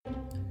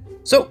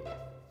So,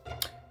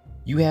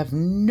 you have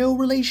no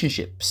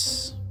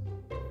relationships.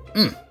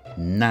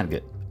 Not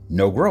good.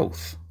 No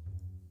growth.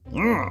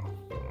 We're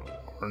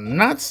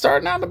not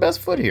starting out the best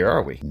foot here,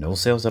 are we? No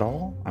sales at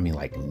all? I mean,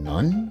 like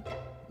none?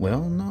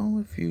 Well, no,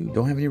 if you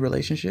don't have any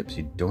relationships,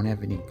 you don't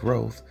have any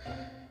growth,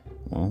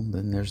 well,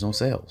 then there's no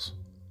sales.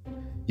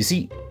 You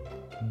see,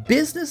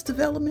 business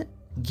development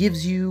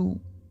gives you,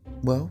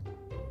 well,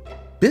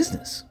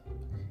 business.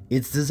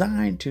 It's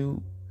designed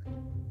to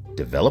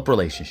develop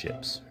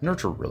relationships,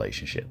 nurture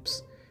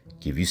relationships,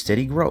 give you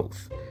steady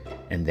growth,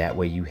 and that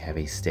way you have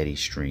a steady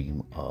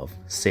stream of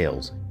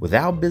sales.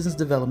 Without business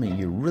development,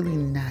 you're really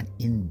not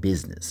in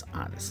business,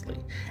 honestly.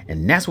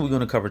 And that's what we're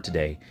going to cover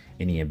today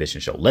in the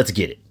Ambition Show. Let's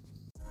get it.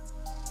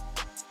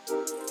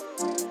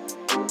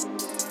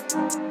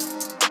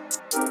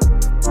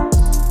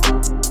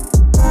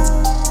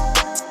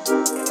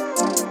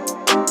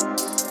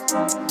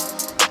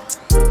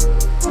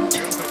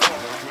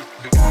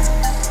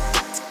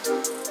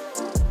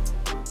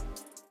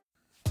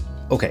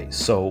 Okay,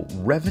 so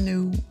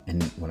revenue,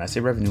 and when I say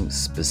revenue,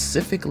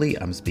 specifically,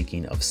 I'm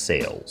speaking of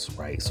sales,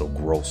 right? So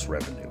gross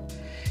revenue.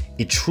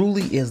 It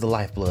truly is the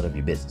lifeblood of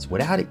your business.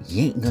 Without it,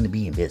 you ain't going to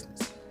be in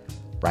business,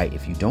 right?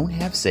 If you don't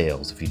have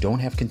sales, if you don't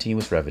have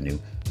continuous revenue,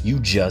 you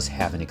just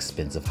have an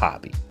expensive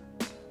hobby.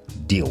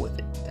 Deal with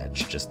it.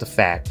 That's just a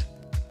fact.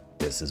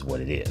 This is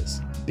what it is.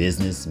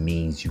 Business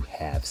means you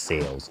have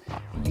sales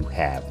and you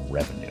have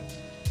revenue.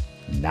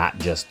 Not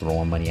just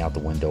throwing money out the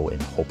window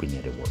and hoping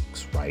that it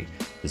works, right?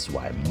 This is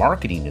why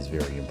marketing is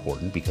very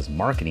important, because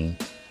marketing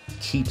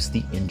keeps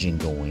the engine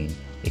going.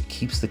 It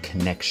keeps the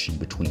connection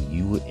between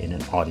you and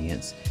an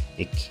audience.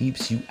 It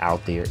keeps you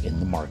out there in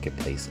the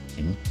marketplace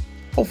and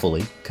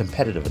hopefully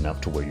competitive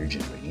enough to where you're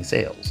generating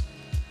sales.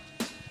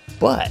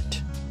 But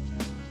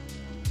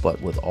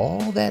with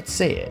all that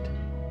said,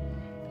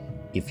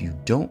 if you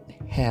don't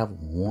have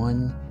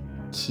one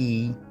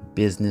key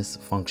business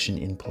function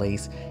in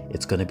place,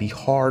 it's going to be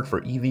hard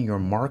for even your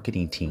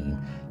marketing team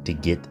to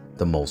get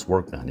the most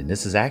work done. And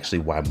this is actually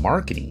why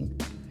marketing,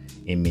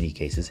 in many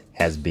cases,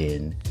 has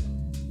been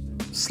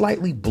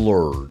slightly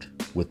blurred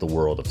with the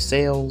world of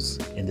sales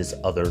and this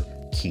other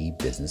key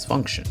business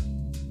function.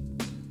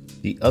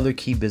 The other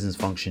key business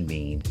function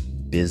being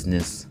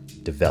business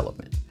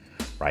development,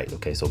 right?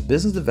 Okay, so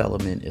business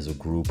development is a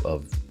group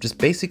of just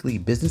basically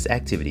business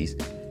activities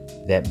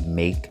that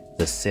make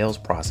the sales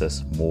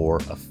process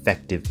more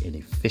effective and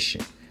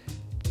efficient.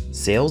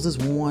 Sales is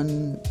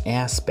one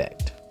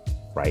aspect,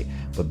 right?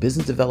 But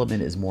business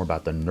development is more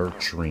about the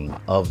nurturing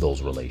of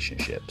those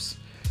relationships,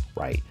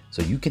 right?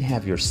 So you can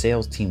have your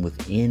sales team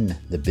within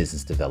the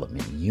business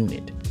development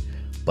unit,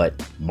 but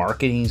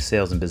marketing,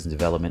 sales, and business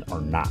development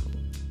are not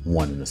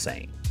one and the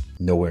same.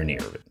 Nowhere near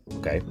it,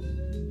 okay?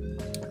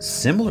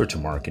 Similar to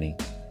marketing,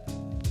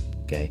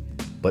 okay,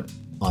 but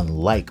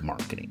unlike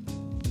marketing.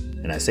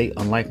 And I say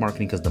unlike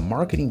marketing because the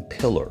marketing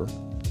pillar,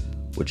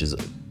 which is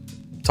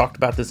talked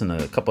about this in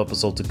a couple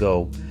episodes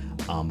ago,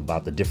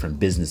 about the different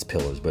business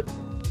pillars, but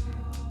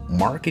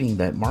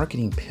that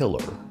marketing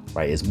pillar,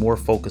 right, is more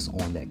focused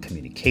on that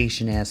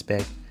communication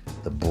aspect,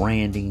 the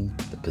branding,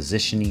 the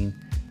positioning,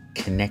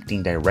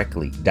 connecting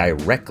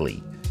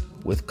directly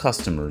with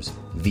customers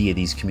via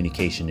these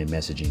communication and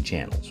messaging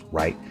channels,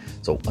 right?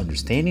 So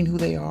understanding who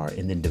they are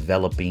and then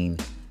developing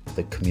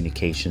the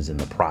communications and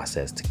the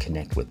process to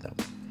connect with them.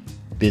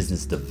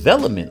 Business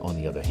development, on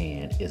the other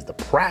hand, is the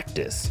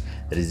practice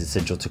that is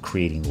essential to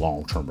creating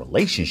long-term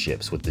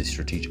relationships with the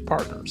strategic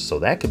partners. So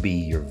that could be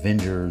your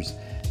vendors,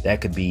 that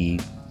could be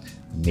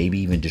maybe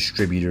even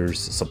distributors,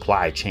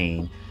 supply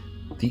chain,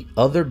 the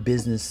other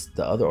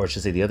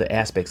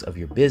aspects of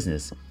your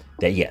business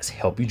that, yes,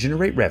 help you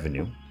generate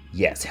revenue,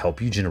 yes, help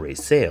you generate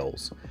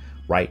sales,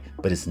 right?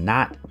 But it's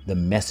not the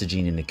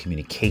messaging and the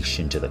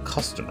communication to the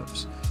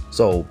customers.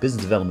 So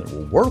business development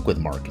will work with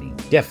marketing,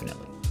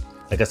 definitely.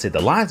 Like I said,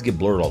 the lines get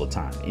blurred all the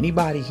time.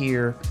 Anybody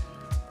here,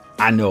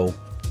 I know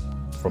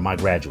from my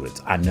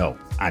graduates, I know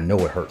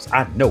it hurts.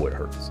 I know it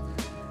hurts.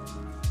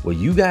 What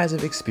you guys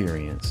have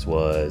experienced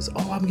was,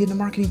 oh, I'm getting a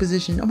marketing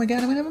position. Oh my God,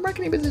 I'm going to have a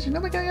marketing position.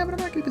 Oh my God, I'm having a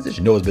marketing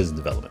position. No, it's business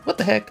development. What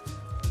the heck?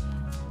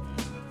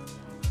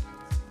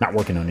 Not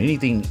working on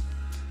anything,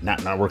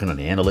 not working on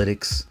the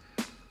analytics,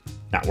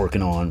 not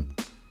working on,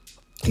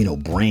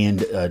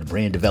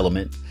 brand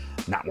development,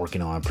 not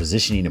working on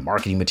positioning and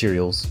marketing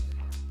materials.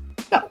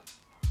 No.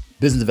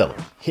 Business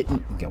development,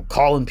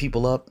 calling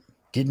people up,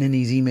 getting in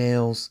these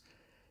emails.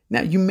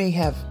 Now, you may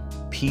have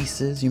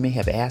pieces, you may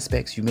have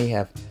aspects, you may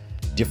have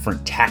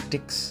different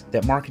tactics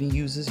that marketing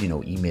uses,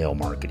 email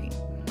marketing,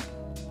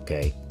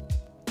 okay?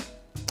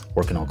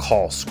 Working on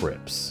call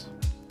scripts,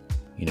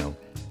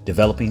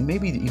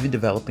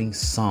 developing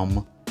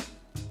some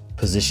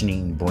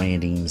positioning,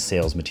 branding,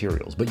 sales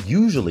materials. But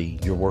usually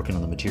you're working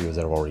on the materials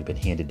that have already been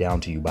handed down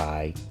to you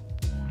by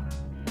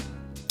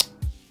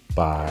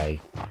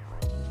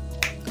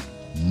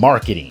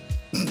marketing.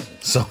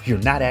 So you're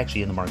not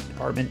actually in the marketing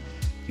department,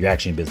 you're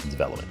actually in business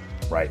development,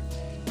 right?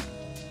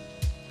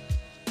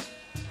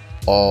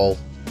 All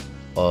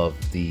of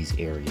these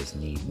areas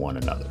need one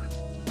another.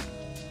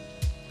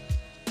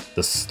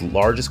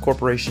 largest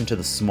corporation to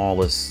the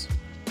smallest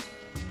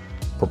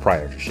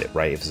proprietorship,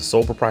 right? If it's a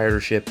sole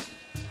proprietorship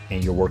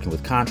and you're working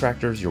with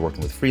contractors, you're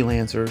working with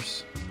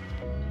freelancers.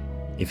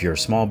 If you're a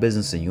small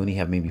business and you only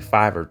have maybe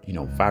 5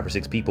 or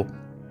 6 people,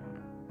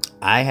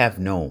 I have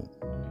known,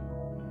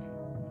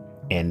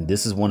 and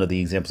this is one of the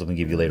examples I'm gonna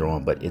give you later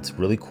on, but it's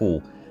really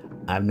cool.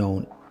 I've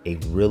known a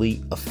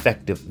really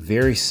effective,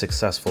 very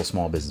successful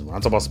small business. When I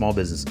talk about small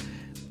business,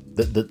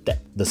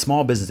 the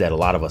small business that a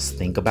lot of us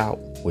think about,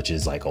 which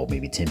is like, oh,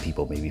 maybe 10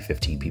 people, maybe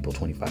 15 people,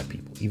 25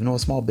 people, even though a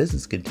small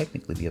business can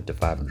technically be up to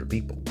 500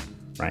 people,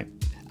 right?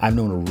 I've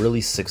known a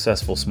really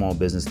successful small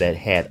business that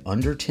had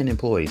under 10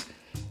 employees.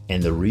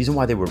 And the reason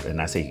why they were,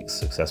 and I say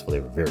successful, they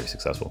were very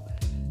successful.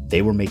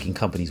 They were making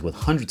companies with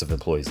hundreds of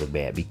employees look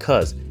bad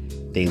because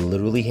they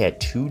literally had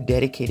 2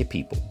 dedicated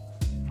people.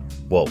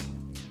 Well,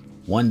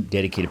 1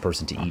 dedicated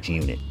person to each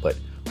unit, but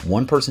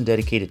 1 person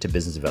dedicated to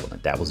business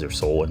development. That was their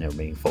sole and their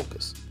main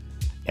focus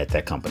at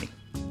that company.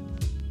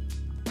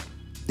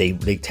 They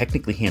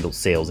technically handled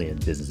sales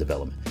and business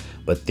development,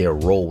 but their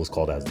role was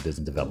called as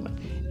business development.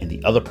 And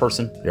the other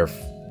person, their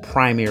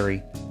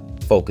primary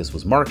focus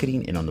was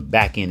marketing, and on the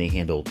back end, they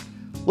handled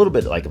a little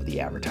bit like of the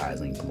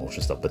advertising,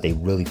 promotion stuff, but they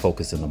really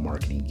focused on the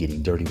marketing,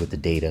 getting dirty with the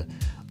data,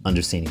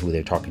 understanding who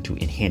they're talking to,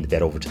 and handed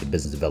that over to the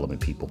business development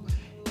people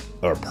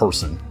or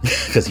person,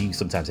 because he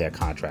sometimes had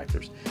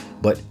contractors.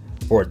 But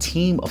for a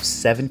team of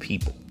 7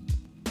 people,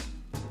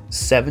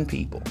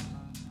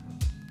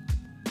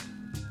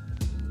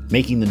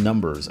 making the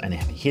numbers and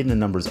hitting the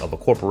numbers of a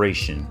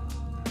corporation,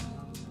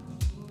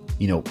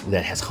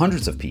 that has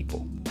hundreds of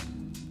people,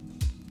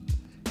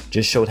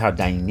 just showed how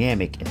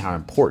dynamic and how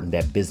important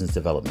that business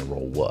development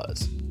role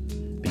was,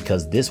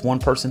 because this one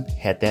person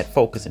had that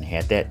focus and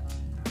had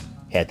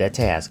that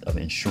task of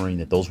ensuring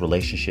that those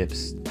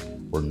relationships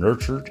were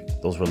nurtured,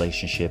 those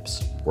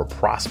relationships were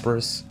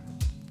prosperous,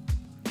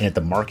 and that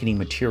the marketing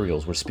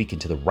materials were speaking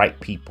to the right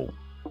people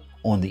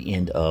on the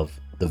end of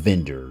the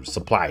vendors,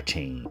 supply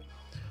chain,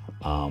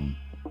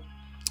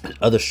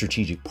 other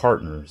strategic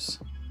partners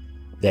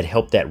that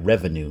help that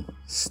revenue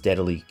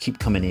steadily keep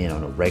coming in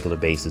on a regular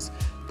basis,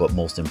 but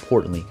most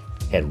importantly,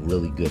 had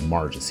really good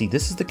margins. See,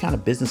 this is the kind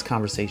of business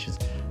conversations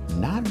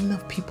not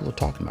enough people are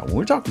talking about. When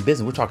we're talking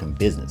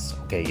business,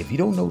 okay? If you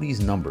don't know these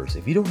numbers,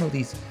 if you don't know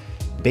these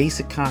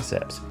basic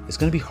concepts, it's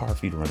going to be hard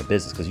for you to run a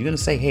business, because you're going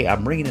to say, hey,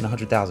 I'm bringing in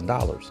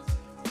 $100,000,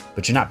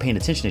 but you're not paying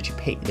attention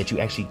that you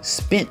actually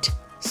spent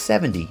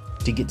 70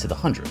 to get to the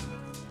 100.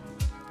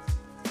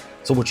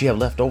 So what you have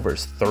left over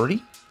is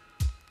 30.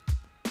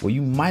 Well,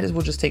 you might as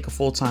well just take a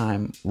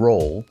full-time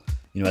role,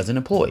 as an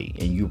employee,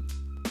 and you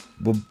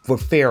would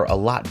fare a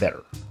lot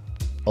better,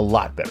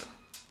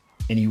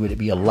 and you would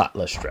be a lot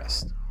less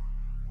stressed,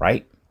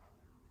 right?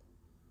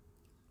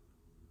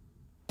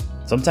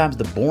 Sometimes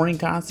the boring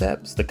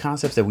concepts, the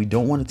concepts that we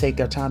don't want to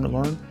take our time to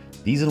learn,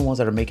 these are the ones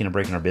that are making and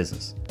breaking our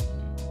business.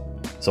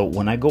 So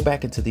when I go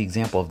back into the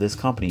example of this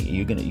company,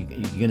 you're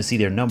gonna see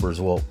their numbers.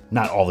 Well,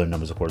 not all their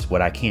numbers, of course.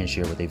 What I can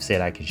share, what they've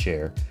said I can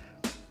share,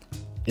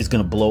 is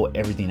gonna blow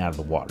everything out of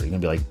the water. You're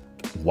gonna be like,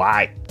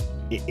 why?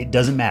 It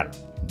doesn't matter.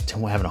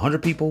 Having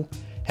 100 people,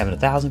 having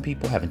 1,000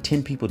 people, having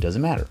 10 people, it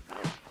doesn't matter.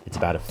 It's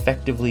about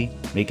effectively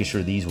making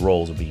sure these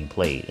roles are being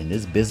played. And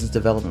this business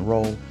development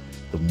role,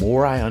 the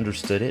more I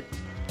understood it,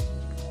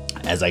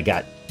 as I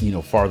got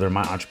farther in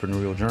my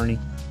entrepreneurial journey,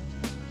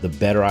 the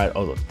better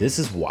this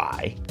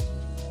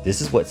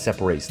is what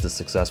separates the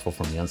successful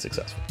from the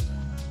unsuccessful.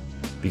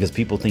 Because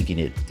people thinking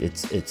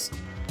it's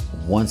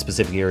one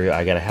specific area.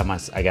 I gotta have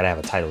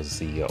a title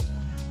as a CEO.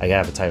 I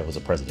gotta have a title as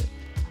a president.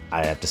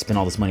 I have to spend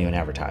all this money on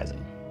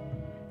advertising.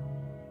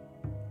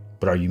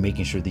 But are you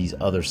making sure these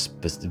other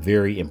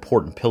very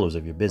important pillars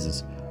of your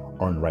business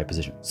are in the right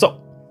position? So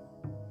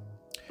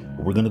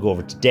what we're going to go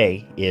over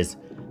today is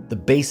the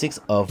basics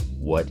of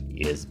what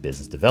is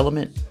business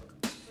development,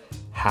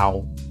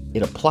 how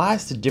it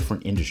applies to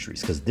different industries,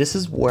 because this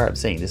is where I'm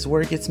saying, this is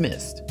where it gets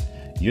missed.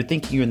 You're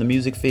thinking you're in the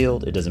music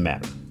field, it doesn't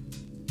matter.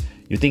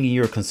 You're thinking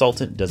you're a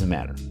consultant, doesn't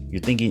matter.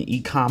 You're thinking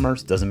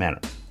e-commerce, doesn't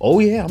matter. Oh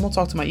yeah, I'm going to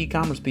talk to my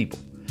e-commerce people.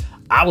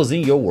 I was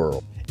in your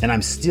world and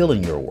I'm still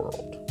in your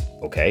world,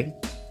 okay?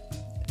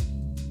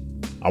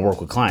 I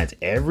work with clients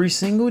every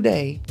single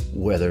day,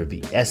 whether it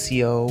be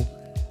SEO,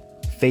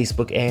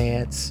 Facebook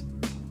ads,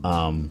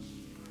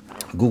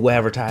 Google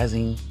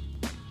advertising,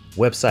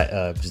 website,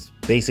 just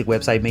basic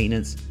website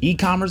maintenance,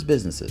 e-commerce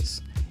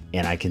businesses.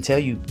 And I can tell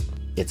you,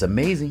 it's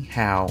amazing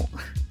how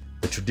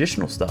the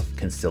traditional stuff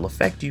can still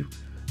affect you,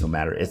 no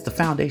matter. It's the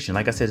foundation.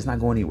 Like I said, it's not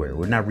going anywhere.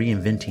 We're not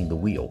reinventing the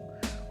wheel.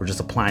 We're just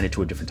applying it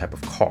to a different type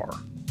of car.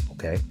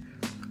 Okay.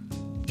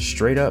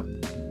 Straight up,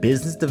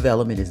 business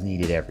development is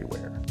needed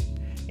everywhere.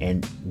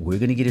 And we're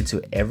going to get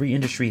into every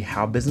industry,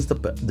 how business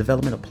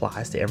development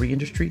applies to every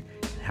industry,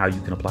 and how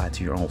you can apply it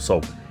to your own.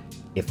 So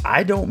if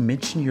I don't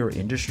mention your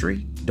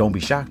industry, don't be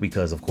shocked,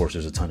 because of course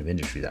there's a ton of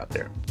industries out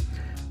there.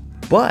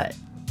 But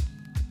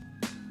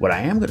what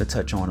I am going to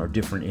touch on are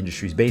different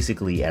industries,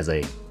 basically as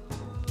a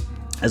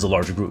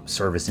larger group: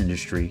 service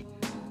industry,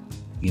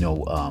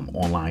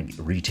 online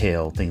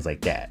retail, things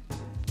like that.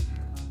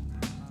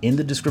 In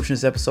the description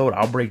of this episode,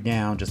 I'll break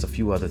down just a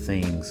few other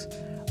things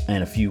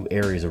and a few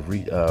areas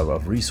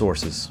of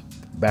resources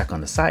back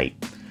on the site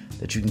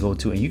that you can go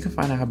to, and you can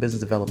find out how business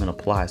development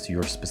applies to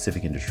your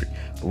specific industry.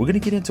 But we're going to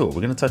get into it.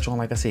 We're going to touch on,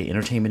 like I say,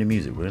 entertainment and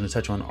music. We're going to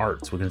touch on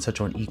arts. We're going to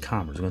touch on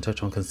e-commerce. We're going to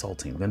touch on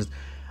consulting.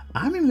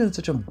 I'm even going to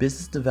touch on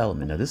business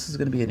development. Now, this is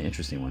going to be an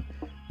interesting one.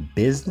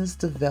 Business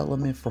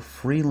development for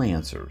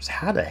freelancers.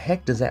 How the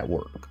heck does that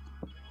work?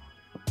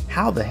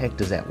 How the heck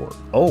does that work?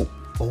 Oh,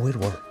 it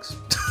works.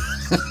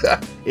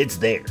 It's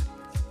there.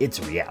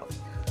 It's reality.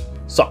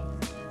 So,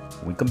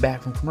 when we come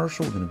back from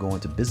commercial, we're going to go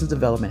into business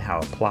development, how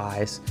it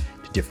applies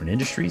to different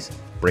industries,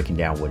 breaking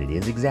down what it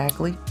is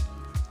exactly,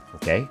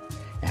 okay,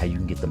 and how you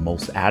can get the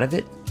most out of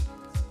it.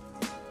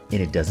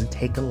 And it doesn't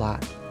take a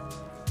lot.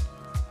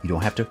 You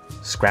don't have to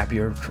scrap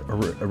your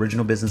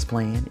original business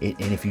plan.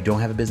 And if you don't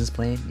have a business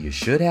plan, you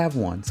should have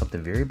one,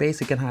 something very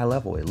basic and high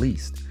level at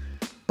least.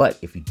 But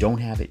if you don't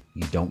have it,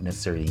 you don't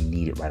necessarily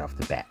need it right off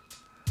the bat,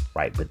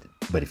 right?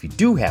 But if you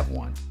do have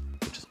one,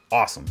 which is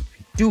awesome, if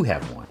you do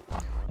have one,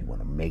 you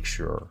want to make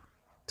sure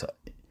to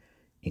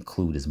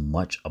include as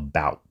much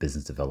about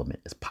business development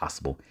as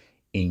possible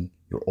in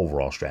your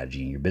overall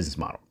strategy and your business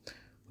model.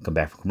 We'll come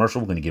back from commercial.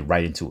 We're going to get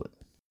right into it.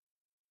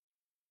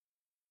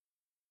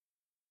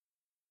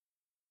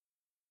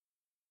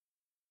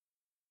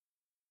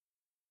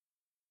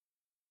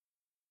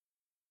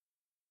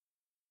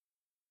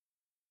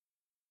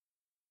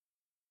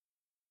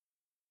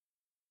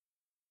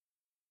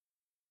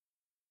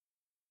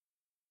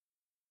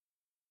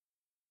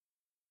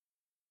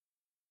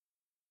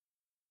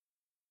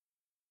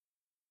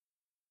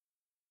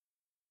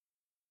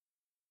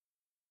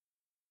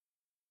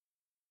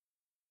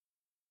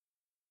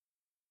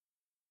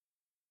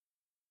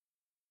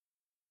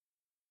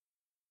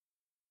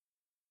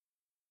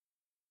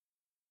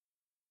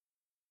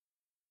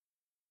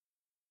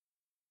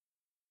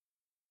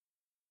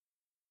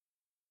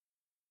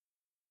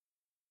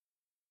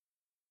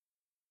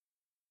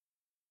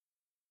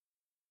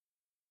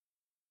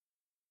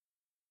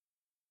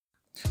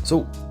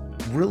 So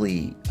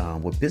really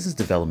what business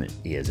development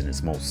is in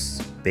its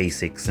most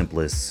basic,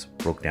 simplest,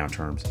 broke down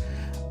terms,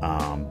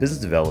 business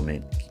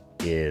development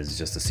is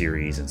just a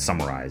series and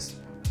summarized.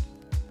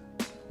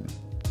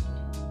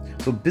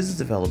 So business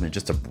development,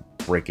 just to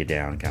break it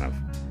down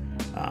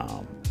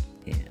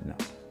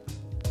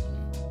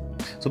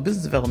so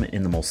business development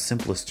in the most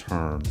simplest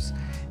terms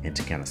and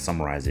to kind of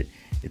summarize it,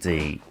 it's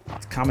a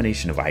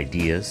combination of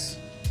ideas,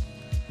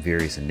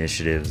 various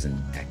initiatives and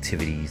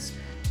activities,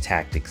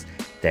 tactics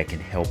that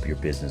can help your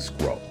business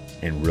grow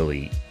and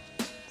really,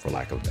 for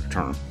lack of a better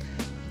term,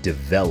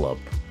 develop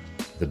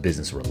the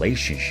business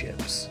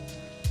relationships,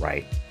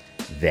 right?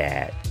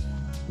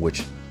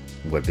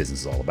 What business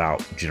is all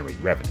about,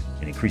 generating revenue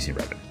and increasing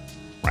revenue,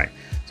 right?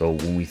 So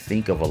when we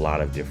think of a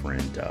lot of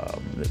different,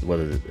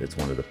 whether it's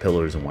one of the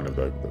pillars and one of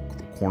the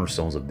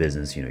cornerstones of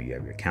business, you have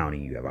your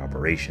accounting, you have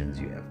operations,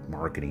 you have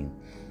marketing.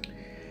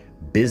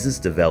 Business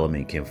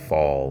development can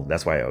fall.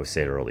 That's why I always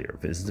said earlier,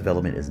 business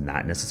development is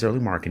not necessarily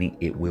marketing.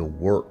 It will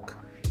work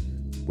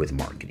with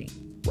marketing,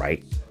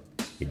 right?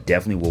 It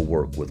definitely will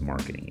work with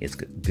marketing. It's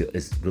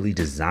really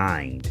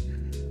designed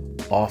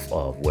off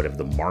of whatever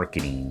the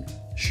marketing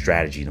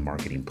strategy, the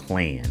marketing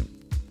plan,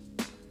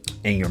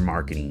 and your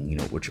marketing,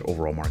 what your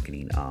overall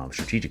marketing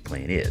strategic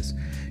plan is.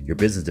 Your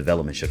business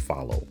development should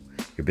follow.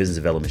 Your business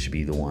development should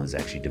be the ones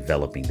actually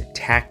developing the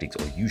tactics,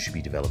 or you should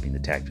be developing the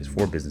tactics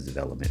for business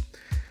development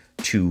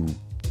to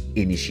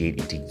initiate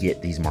and to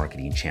get these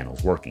marketing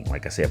channels working.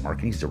 Like I said,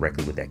 marketing is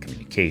directly with that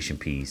communication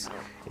piece.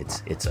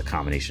 It's a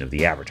combination of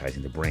the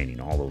advertising, the branding,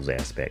 all those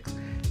aspects.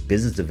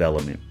 Business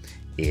development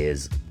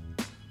is,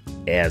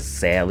 as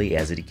sadly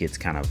as it gets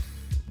kind of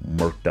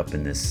murked up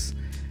in this,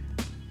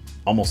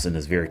 almost in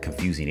this very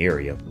confusing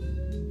area,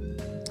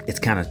 it's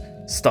kind of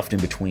stuffed in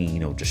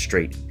between, just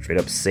straight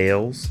up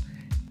sales,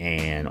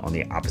 and on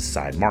the opposite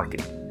side,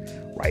 marketing.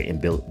 Right?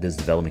 And business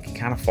development can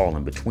kind of fall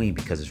in between,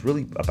 because it's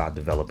really about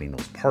developing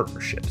those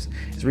partnerships.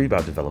 It's really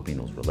about developing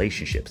those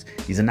relationships.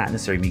 These are not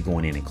necessarily me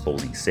going in and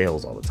closing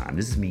sales all the time.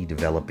 This is me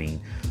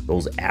developing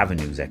those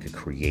avenues that could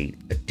create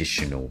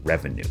additional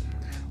revenue,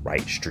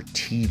 right?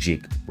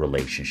 Strategic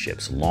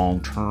relationships,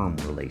 long-term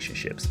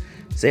relationships.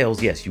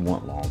 Sales, yes, you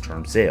want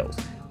long-term sales.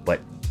 But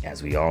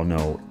as we all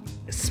know,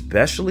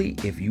 especially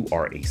if you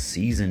are a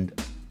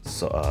seasoned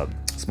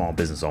small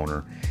business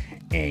owner,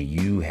 and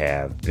you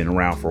have been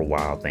around for a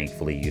while,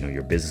 thankfully,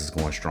 your business is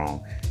going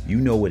strong. You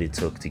know what it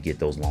took to get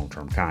those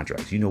long-term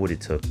contracts. You know what it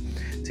took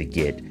to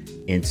get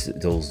into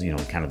those,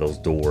 kind of those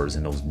doors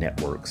and those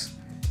networks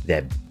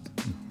that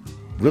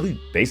really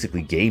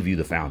basically gave you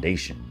the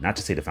foundation, not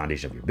to say the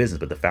foundation of your business,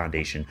 but the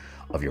foundation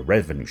of your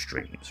revenue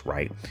streams,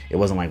 right? It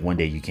wasn't like one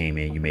day you came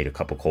in, you made a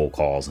couple cold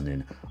calls, and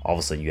then all of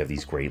a sudden you have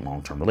these great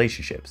long-term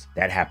relationships.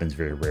 That happens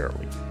very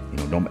rarely.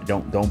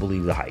 Don't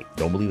believe the hype.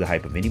 Don't believe the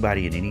hype of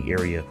anybody in any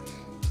area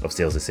of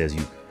sales that says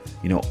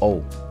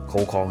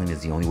cold calling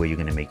is the only way you're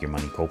going to make your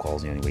money. Cold calling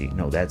is the only way.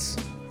 No, that's,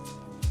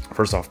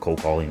 first off,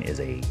 cold calling is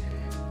a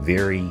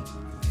very,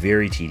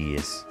 very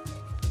tedious,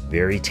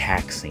 very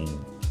taxing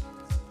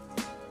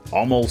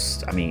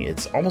almost, I mean,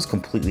 it's almost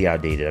completely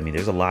outdated. I mean,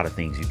 there's a lot of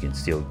things you can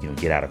still,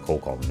 get out of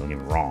cold calling, don't get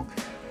me wrong.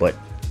 But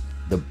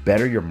the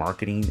better your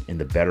marketing and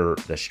the better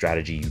the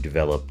strategy you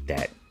develop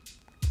that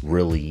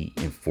really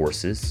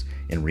enforces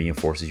and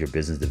reinforces your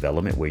business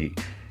development, where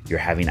you're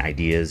having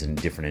ideas and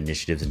different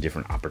initiatives and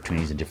different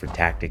opportunities and different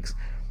tactics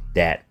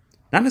that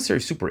not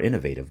necessarily super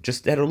innovative,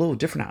 just that are a little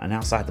different and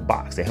outside the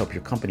box. They help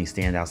your company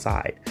stand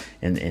outside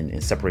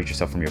and separate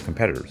yourself from your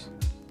competitors.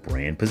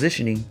 Brand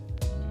positioning.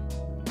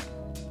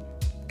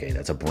 Okay,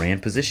 that's a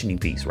brand positioning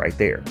piece right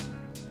there.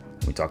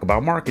 When we talk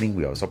about marketing,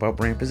 we always talk about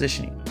brand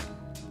positioning.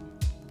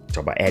 We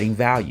talk about adding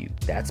value.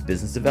 That's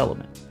business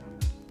development,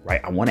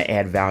 right? I want to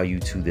add value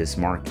to this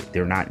market.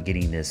 They're not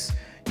getting this,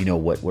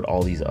 what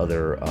all these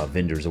other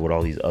vendors or what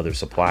all these other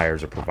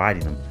suppliers are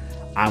providing them.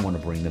 I want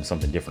to bring them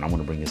something different. I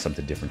want to bring them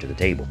something different to the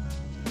table,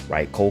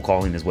 right? Cold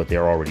calling is what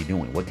they're already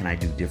doing. What can I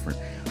do different?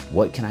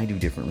 What can I do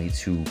differently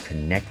to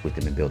connect with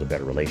them and build a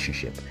better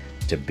relationship,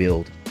 to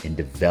build and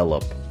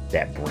develop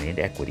that brand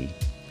equity?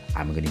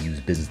 I'm going to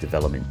use business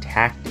development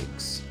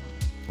tactics,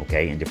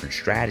 okay, and different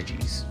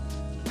strategies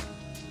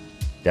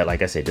that,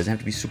 like I said, doesn't have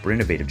to be super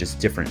innovative, just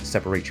different,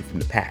 separate you from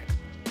the pack.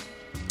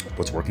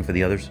 What's working for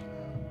the others?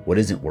 What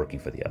isn't working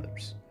for the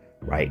others,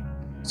 right?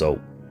 So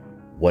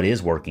what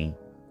is working?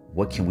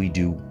 What can we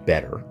do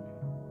better?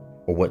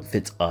 Or what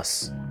fits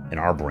us and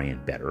our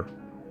brand better?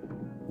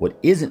 What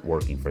isn't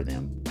working for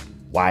them?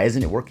 Why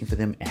isn't it working for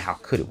them? And how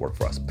could it work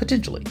for us?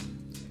 Potentially,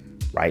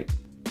 right?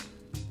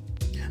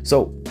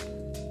 So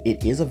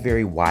it is a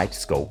very wide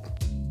scope.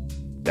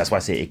 That's why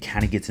I say it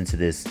kind of gets into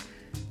this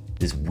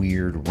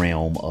weird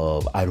realm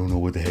of, I don't know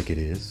what the heck it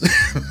is.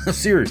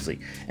 Seriously.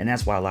 And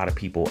that's why a lot of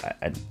people,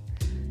 I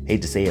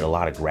hate to say it, a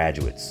lot of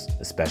graduates,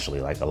 especially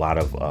like a lot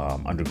of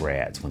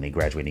undergrads, when they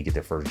graduate and get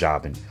their first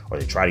job or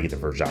they try to get their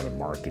first job in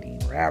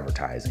marketing or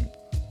advertising,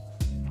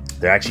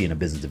 they're actually in a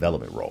business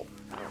development role,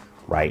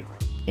 right?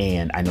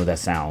 And I know that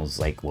sounds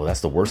like, well,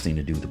 that's the worst thing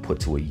to do, to put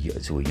to a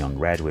young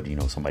graduate,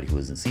 somebody who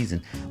isn't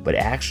seasoned. But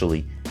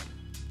actually,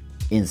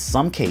 in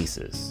some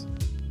cases,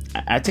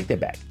 I take that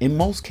back. In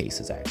most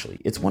cases, actually,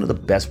 it's one of the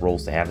best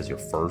roles to have as your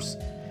first,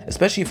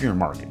 especially if you're in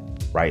marketing,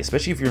 right?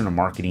 Especially if you're in a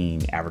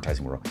marketing,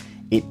 advertising world.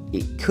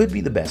 It could be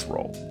the best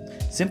role,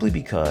 simply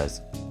because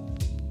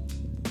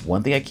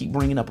one thing I keep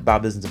bringing up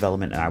about business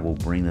development, and I will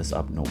bring this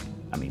up, this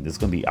is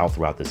going to be out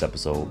throughout this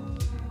episode,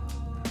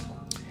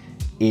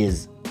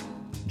 is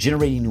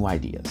generating new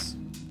ideas,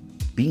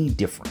 being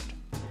different.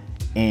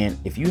 And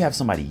if you have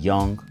somebody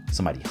young,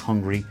 somebody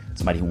hungry,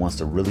 somebody who wants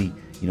to really,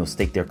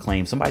 stake their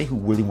claim, somebody who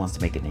really wants to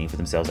make a name for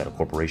themselves at a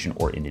corporation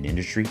or in an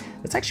industry,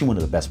 that's actually one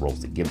of the best roles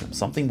to give them.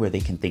 Something where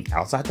they can think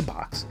outside the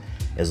box,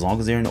 as long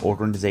as they're in the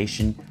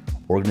organization,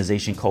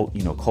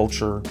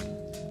 culture,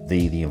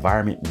 the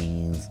environment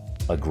means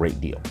a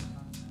great deal.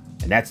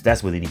 And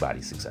that's with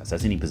anybody's success.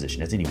 That's any position,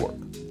 that's any work.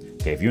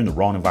 Okay, if you're in the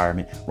wrong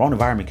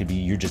environment could be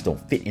you just don't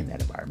fit in that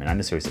environment. Not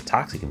necessarily it's a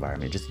toxic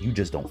environment, you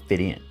just don't fit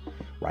in,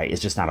 right?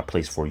 It's just not a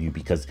place for you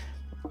because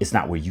it's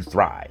not where you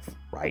thrive,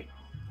 right?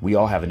 We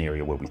all have an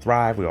area where we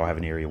thrive. We all have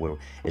an area where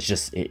it's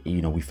just,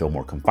 we feel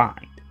more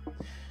confined.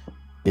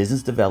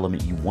 Business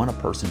development, you want a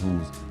person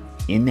who's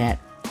in that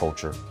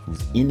culture,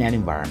 who's in that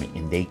environment,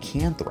 and they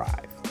can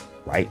thrive,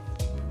 right?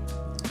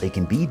 They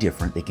can be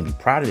different. They can be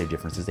proud of their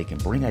differences. They can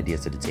bring ideas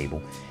to the table,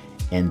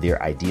 and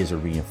their ideas are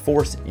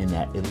reinforced in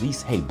that, at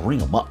least, hey, bring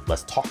them up.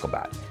 Let's talk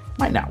about it. It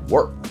might not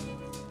work.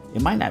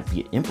 It might not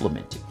be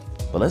implemented,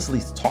 but let's at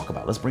least talk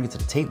about it. Let's bring it to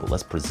the table.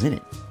 Let's present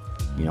it.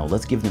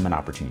 Let's give them an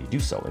opportunity to do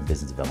so. And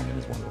business development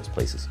is one of those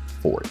places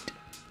for it.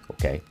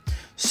 Okay.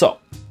 So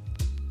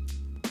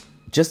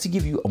just to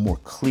give you a more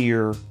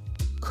clear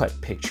cut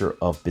picture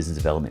of business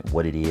development,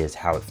 what it is,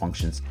 how it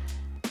functions,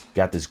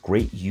 got this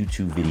great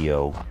YouTube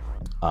video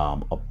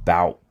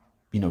about,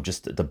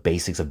 just the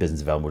basics of business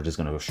development. We're just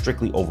going to go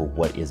strictly over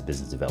what is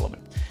business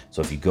development.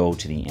 So if you go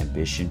to the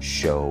Ambition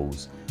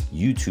Shows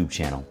YouTube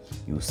channel,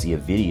 you will see a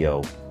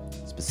video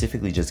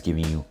specifically just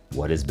giving you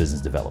what is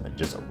business development,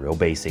 just a real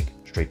basic,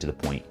 straight to the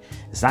point.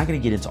 It's not going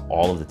to get into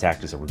all of the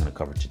tactics that we're going to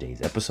cover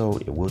today's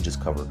episode. It will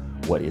just cover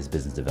what is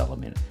business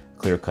development,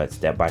 clear cut,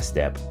 step by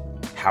step,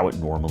 how it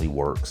normally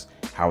works,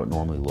 how it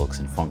normally looks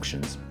and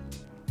functions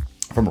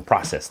from a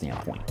process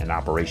standpoint, an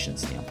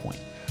operations standpoint,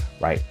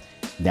 right?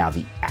 Now,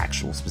 the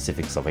actual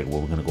specifics of what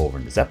we're going to go over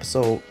in this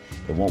episode,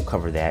 it won't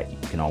cover that. You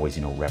can always,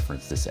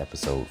 reference this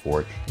episode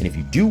for it. And if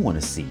you do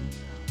want to see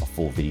a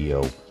full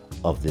video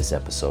of this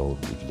episode,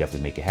 we can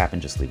definitely make it happen.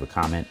 Just leave a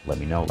comment. Let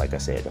me know. Like I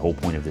said, the whole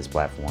point of this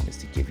platform is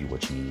to give you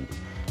what you need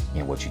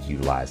and what you can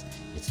utilize.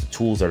 It's the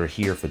tools that are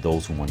here for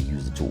those who want to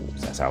use the tools.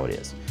 That's how it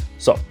is.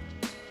 So,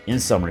 in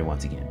summary,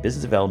 once again,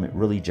 business development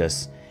really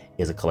just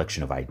is a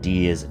collection of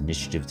ideas,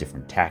 initiatives,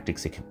 different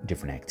tactics,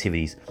 different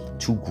activities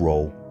to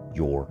grow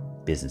your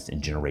business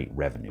and generate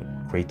revenue,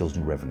 create those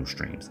new revenue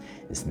streams.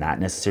 It's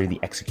not necessarily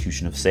the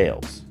execution of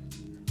sales.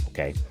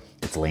 Okay.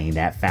 It's laying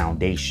that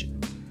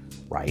foundation,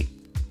 right?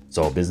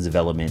 So a business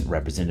development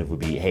representative would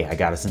be, hey, I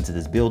got us into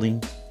this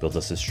building, built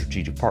us a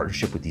strategic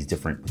partnership with these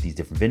different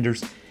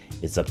vendors.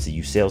 It's up to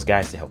you sales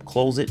guys to help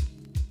close it.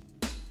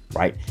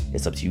 right?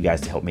 It's up to you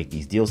guys to help make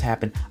these deals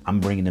happen. I'm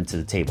bringing them to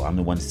the table. I'm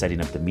the one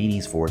setting up the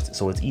meetings for it.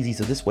 So it's easy.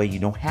 So this way you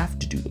don't have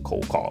to do the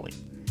cold calling.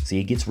 See,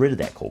 it gets rid of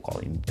that cold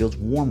calling, builds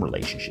warm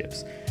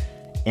relationships.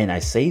 And I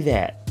say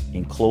that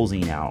in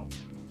closing out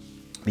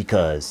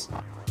because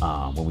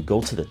when we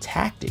go to the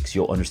tactics,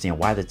 you'll understand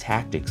why the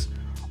tactics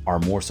are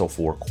more so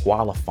for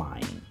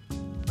qualifying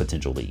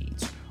potential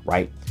leads,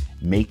 right?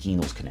 Making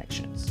those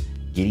connections,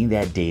 getting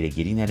that data,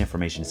 getting that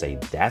information to say,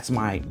 that's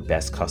my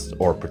best customer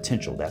or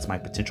potential, that's my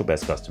potential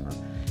best customer.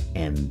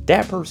 And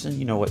that person,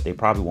 you know what, they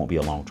probably won't be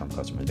a long-term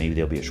customer. Maybe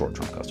they'll be a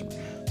short-term customer.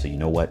 So you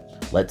know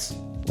what, let's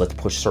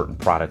push certain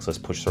products, let's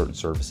push certain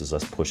services,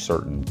 let's push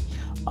certain,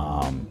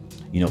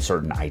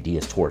 certain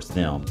ideas towards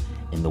them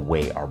in the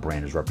way our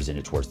brand is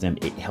represented towards them.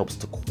 It helps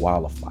to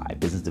qualify.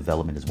 Business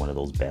development is one of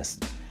those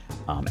best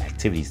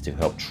activities to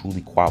help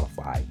truly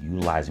qualify,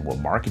 utilizing what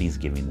marketing is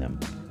giving them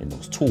in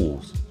those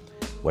tools,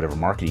 whatever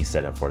marketing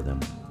set up for them,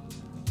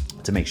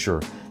 to make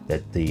sure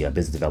that the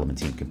business development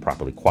team can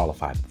properly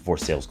qualify before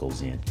sales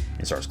goes in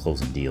and starts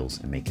closing deals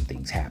and making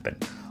things happen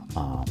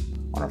on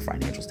our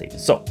financial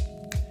statements. So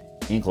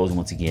in closing,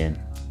 once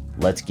again,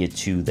 let's get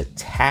to the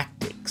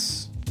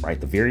tactics, right?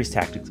 The various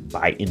tactics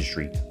by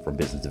industry for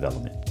business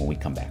development when we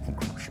come back from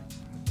commercial.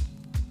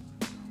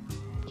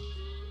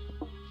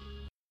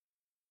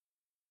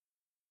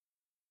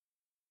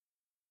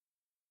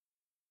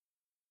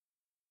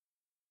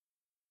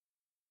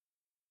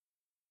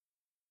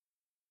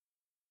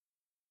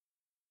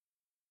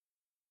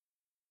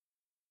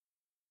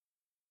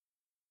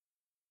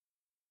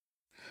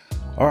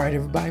 All right,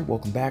 everybody,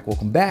 welcome back.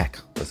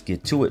 Let's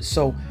get to it.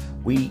 So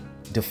we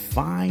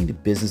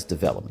defined business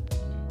development.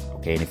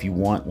 Okay, and if you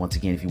want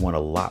a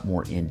lot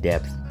more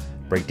in-depth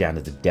breakdown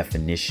of the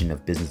definition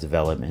of business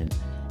development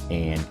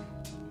and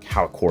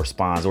how it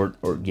corresponds, how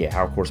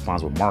it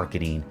corresponds with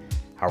marketing,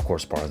 how it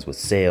corresponds with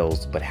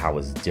sales, but how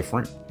it's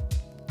different.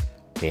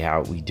 Okay,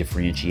 how we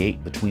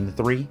differentiate between the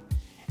three,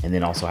 and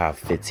then also how it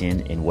fits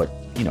in what,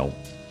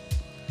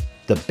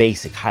 the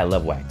basic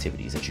high-level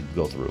activities that you can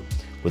go through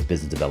with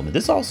business development.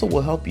 This also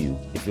will help you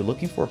if you're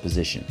looking for a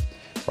position,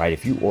 right?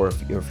 If you're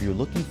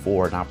looking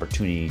for an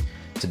opportunity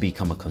to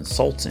become a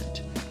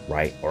consultant,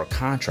 right, or a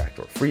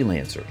contractor or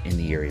freelancer in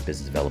the area of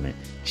business development,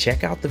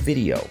 check out the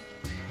video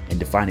and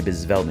defining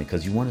business development,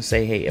 because you want to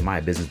say, hey, am I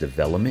a business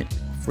development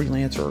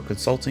freelancer or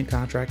consulting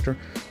contractor,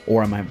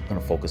 or am I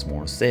going to focus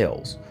more on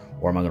sales,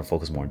 or am I going to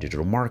focus more on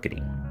digital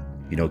marketing?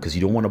 Because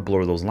you don't want to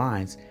blur those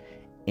lines.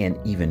 And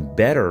even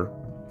better,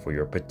 for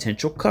your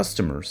potential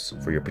customers,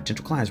 for your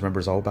potential clients,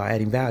 remember, it's all about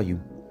adding value.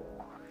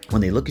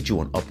 When they look at you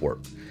on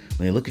Upwork,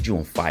 when they look at you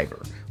on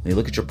Fiverr, when they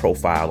look at your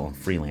profile on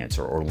Freelancer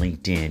or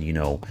LinkedIn,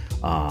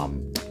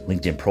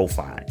 LinkedIn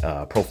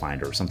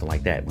Profinder or something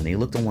like that, when they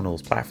look on one of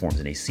those platforms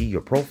and they see your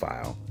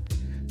profile,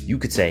 you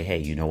could say, hey,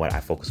 you know what?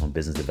 I focus on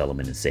business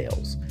development and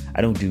sales.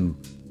 I don't do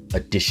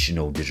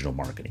additional digital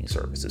marketing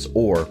services,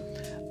 or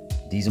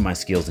these are my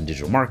skills in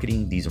digital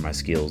marketing. These are my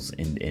skills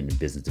in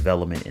business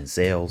development and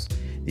sales.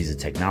 These are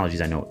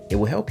technologies I know. It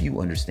will help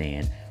you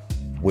understand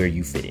where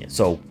you fit in.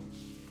 So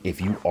if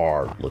you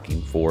are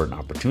looking for an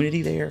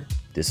opportunity there,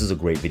 this is a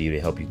great video to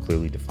help you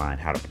clearly define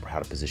how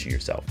to position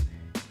yourself.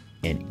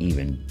 And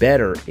even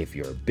better, if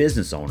you're a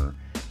business owner,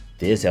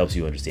 this helps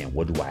you understand,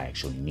 what do I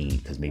actually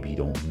need? Because maybe you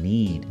don't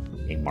need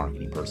a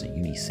marketing person.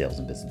 You need sales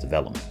and business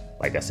development.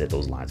 Like I said,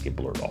 those lines get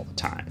blurred all the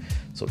time.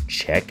 So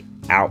check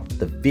out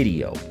the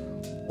video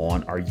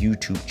on our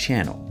YouTube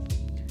channel.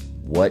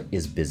 What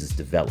is business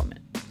development?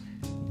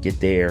 Get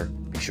there.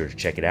 Be sure to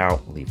check it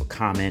out. Leave a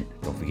comment.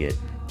 Don't forget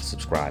to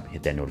subscribe.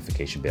 Hit that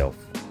notification bell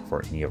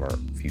for any of our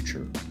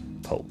future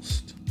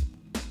posts.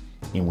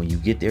 And when you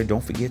get there,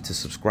 don't forget to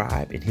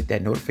subscribe and hit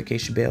that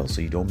notification bell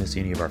so you don't miss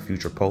any of our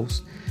future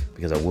posts,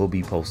 because I will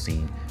be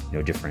posting,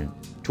 different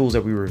tools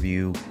that we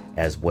review,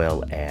 as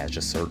well as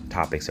just certain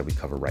topics that we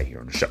cover right here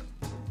on the show.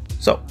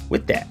 So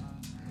with that,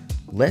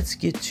 let's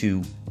get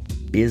to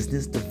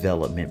business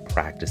development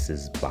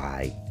practices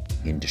by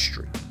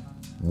industry.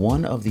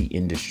 One of the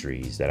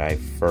industries that I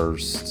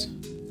first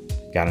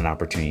got an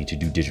opportunity to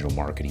do digital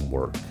marketing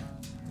work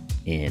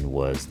in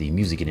was the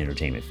music and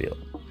entertainment field.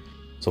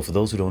 So for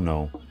those who don't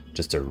know,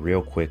 just a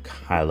real quick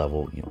high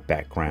level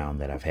background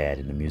that I've had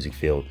in the music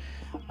field.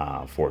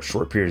 For a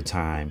short period of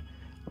time,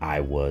 I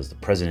was the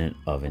president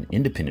of an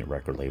independent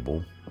record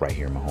label right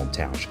here in my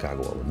hometown,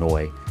 Chicago,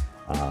 Illinois.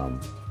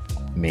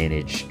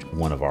 Managed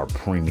one of our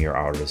premier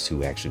artists,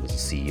 who actually was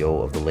the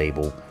CEO of the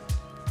label,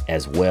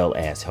 as well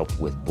as helped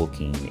with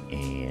booking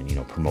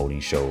and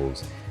promoting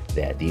shows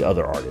that the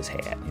other artists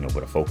had,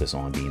 but a focus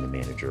on being the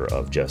manager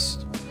of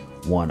just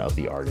one of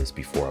the artists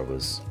before I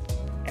was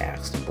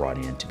asked and brought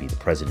in to be the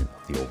president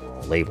of the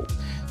overall label.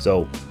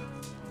 So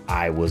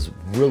I was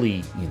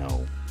really,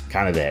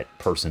 kind of that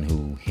person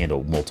who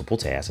handled multiple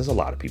tasks, as a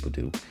lot of people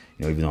do,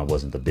 even though I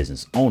wasn't the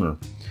business owner.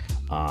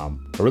 I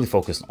really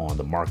focused on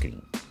the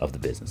marketing of the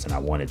business, and I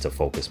wanted to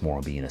focus more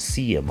on being a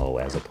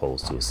CMO as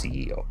opposed to a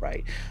CEO,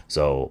 right?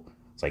 So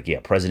it's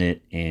like,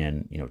 president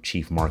and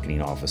chief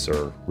marketing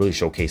officer, really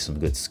showcase some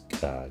good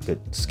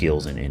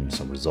skills and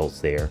some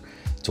results there.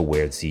 to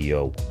where the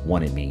CEO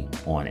wanted me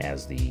on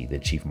as the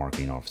chief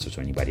marketing officer.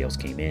 So anybody else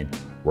came in,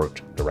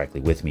 worked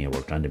directly with me and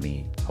worked under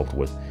me, helped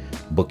with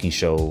booking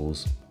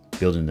shows,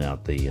 building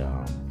out the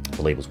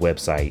label's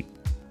website,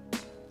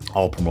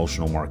 all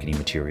promotional marketing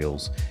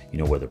materials,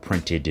 whether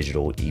printed,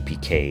 digital,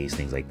 EPKs,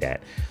 things like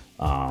that,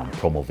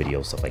 promo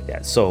videos, stuff like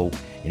that. So,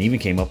 and even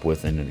came up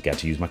with, and got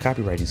to use my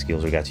copywriting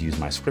skills, or got to use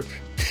my script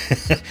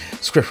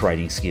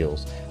writing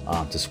skills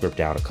to script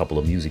out a couple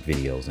of music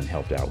videos and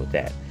helped out with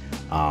that.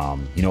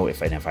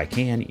 If I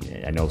can,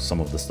 I know some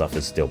of the stuff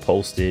is still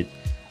posted,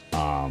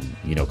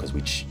 because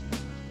we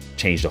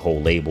changed the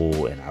whole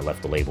label and I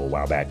left the label a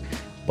while back.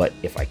 But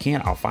if I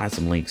can, I'll find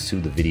some links to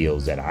the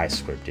videos that I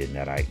scripted and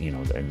that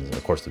and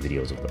of course the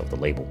videos of the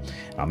label.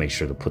 I'll make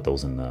sure to put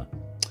those in the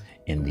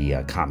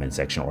comment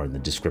section or in the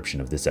description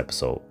of this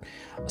episode.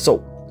 So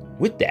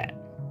with that,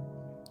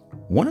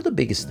 one of the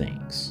biggest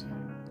things,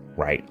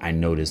 right, I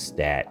noticed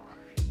that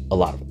a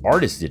lot of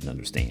artists didn't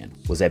understand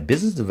was that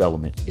business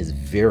development is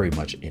very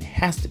much, it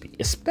has to be,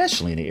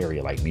 especially in an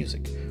area like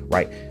music,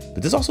 right?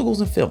 But this also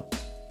goes in film.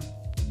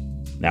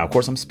 Now, of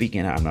course, I'm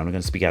not going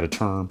to speak out of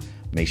term.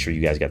 Make sure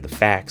you guys got the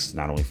facts,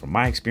 not only from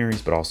my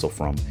experience, but also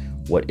from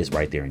what is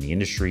right there in the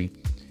industry.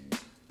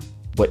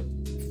 But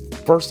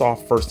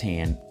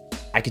firsthand,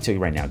 I can tell you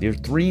right now, there are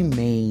three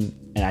main,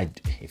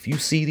 if you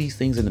see these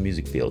things in the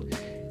music field,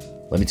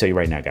 let me tell you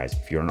right now, guys,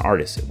 if you're an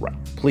artist, right,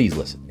 please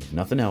listen. If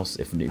nothing else,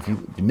 if you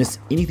miss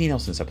anything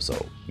else in this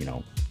episode,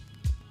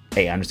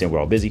 hey, I understand we're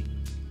all busy,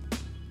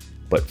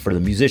 but for the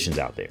musicians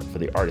out there, for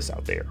the artists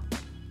out there,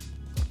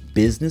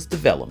 business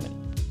development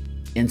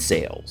and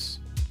sales,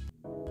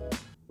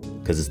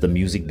 because it's the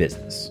music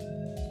business,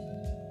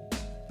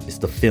 it's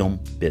the film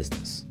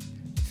business,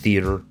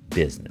 theater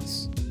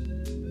business,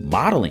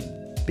 modeling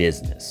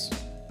business,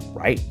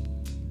 right?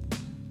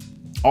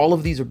 All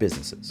of these are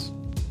businesses.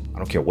 I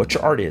don't care what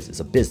your art is,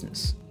 it's a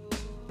business,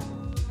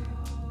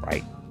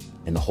 right?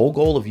 And the whole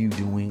goal of you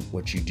doing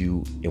what you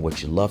do and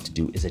what you love to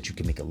do is that you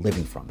can make a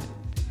living from it.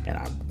 And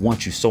I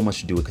want you so much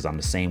to do it because I'm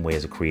the same way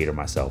as a creator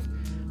myself.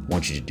 I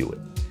want you to do it.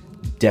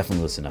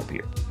 Definitely listen up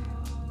here.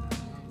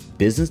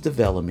 Business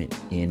development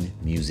in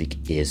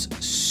music is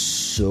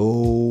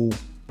so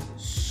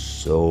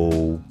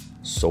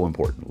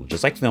important.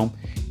 Just like film,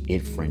 it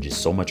fringes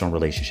so much on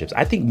relationships.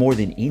 I think more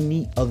than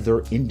any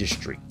other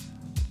industry.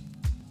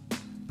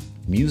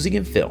 Music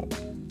and film,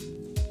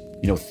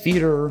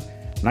 theater,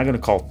 I'm not going to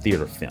call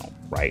theater film,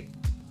 right?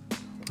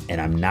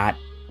 And I'm not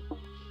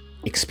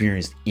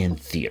experienced in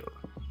theater.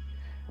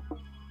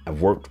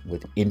 I've worked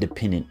with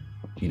independent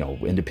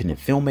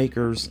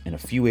filmmakers in a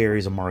few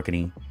areas of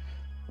marketing,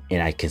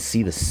 and I can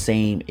see the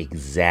same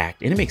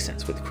exact, and it makes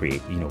sense with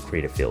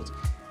creative fields.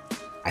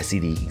 I see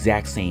the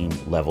exact same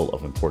level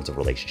of importance of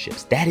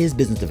relationships. That is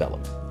business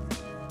development.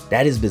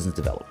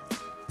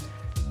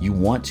 You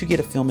want to get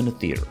a film in the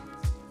theater.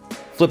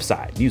 Flip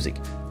side, music.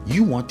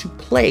 You want to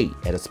play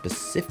at a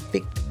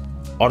specific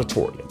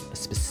auditorium, a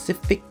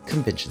specific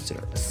convention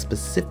center, a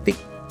specific.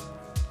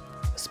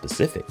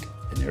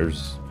 And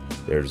there's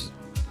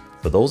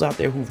for those out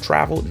there who've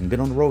traveled and been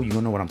on the road, you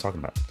don't know what I'm talking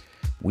about.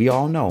 We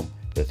all know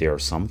that there are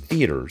some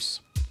theaters,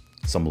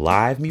 some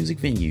live music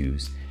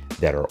venues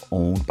that are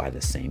owned by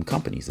the same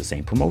companies, the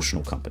same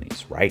promotional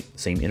companies, right?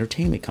 Same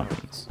entertainment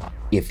companies.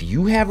 If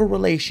you have a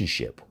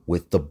relationship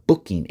with the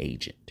booking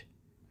agent,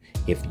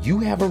 if you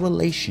have a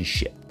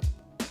relationship,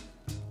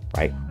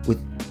 right,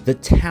 with the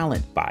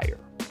talent buyer,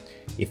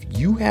 if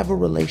you have a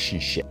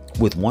relationship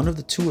with one of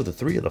the two or the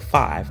three or the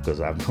five, because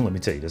let me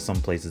tell you, there's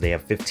some places they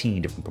have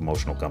 15 different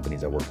promotional companies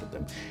that work with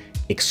them,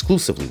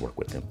 exclusively work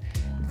with them.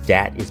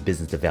 That is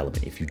business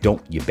development. If you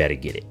don't, you better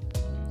get it.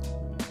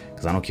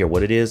 Because I don't care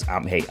what it is.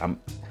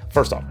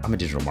 First off, I'm a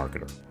digital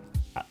marketer.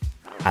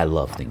 I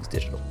love things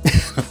digital.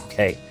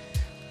 Okay.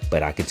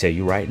 But I can tell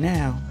you right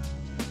now,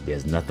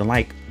 there's nothing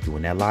like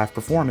doing that live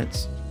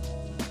performance.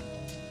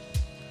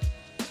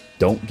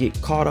 Don't get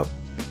caught up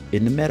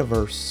in the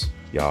metaverse.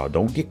 Y'all,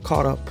 don't get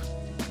caught up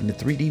in the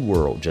 3D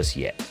world just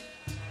yet.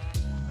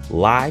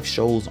 Live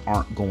shows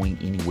aren't going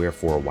anywhere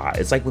for a while.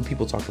 It's like when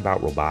people talk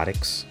about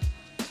robotics.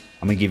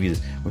 I'm going to give you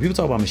this. When people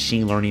talk about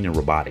machine learning and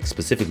robotics,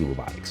 specifically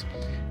robotics,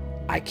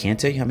 I can't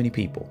tell you how many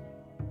people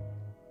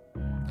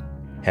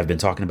have been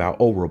talking about,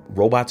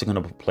 robots are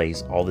going to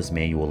replace all this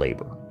manual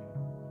labor.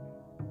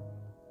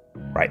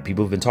 Right?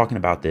 People have been talking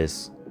about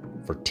this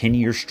for 10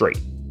 years straight.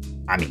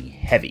 I mean,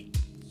 heavy.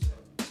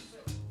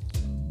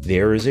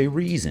 There is a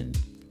reason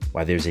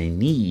why there's a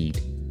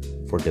need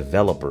for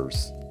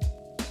developers,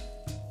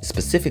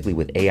 specifically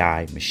with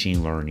AI,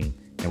 machine learning,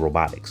 and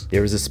robotics.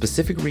 There is a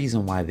specific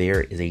reason why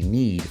there is a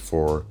need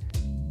for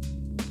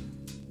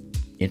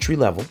entry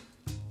level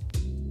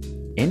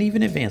and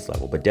even advanced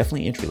level, but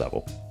definitely entry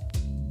level,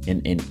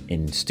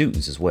 and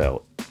students as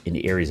well in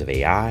the areas of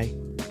AI,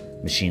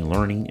 machine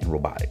learning, and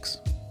robotics.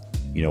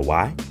 You know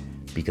why?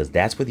 Because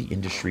that's where the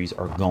industries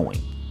are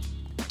going.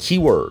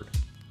 Keyword,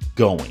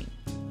 going.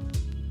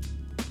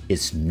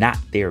 It's not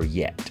there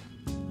yet.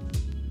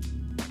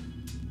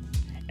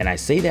 And I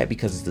say that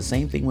because it's the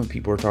same thing when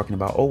people are talking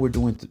about, we're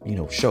doing,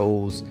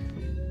 shows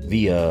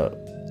via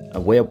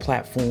a web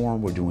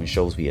platform. We're doing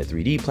shows via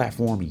 3D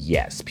platform.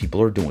 Yes,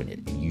 people are doing it,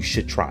 and you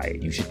should try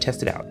it. You should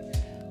test it out.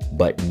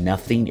 But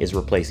nothing is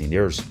replacing.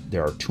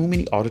 There are too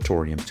many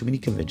auditoriums, too many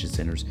convention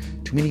centers,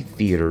 too many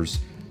theaters,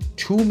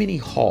 too many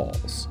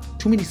halls,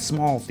 too many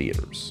small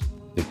theaters.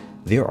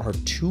 There are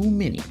too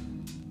many,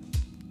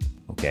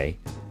 okay,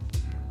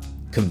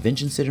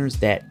 convention centers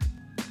that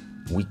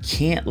we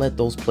can't let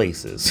those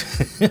places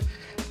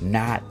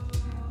not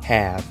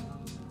have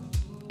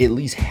at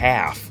least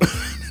half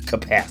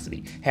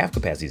capacity. Half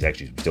capacity is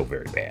actually still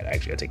very bad.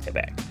 Actually, I take that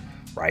back,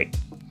 right?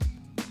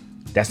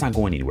 That's not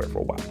going anywhere for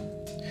a while.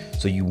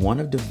 So you want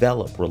to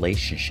develop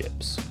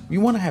relationships. You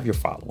want to have your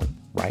following,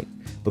 right?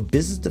 But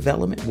business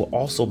development will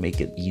also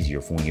make it easier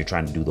for when you're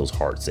trying to do those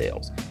hard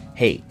sales.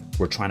 Hey,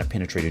 we're trying to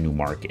penetrate a new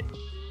market,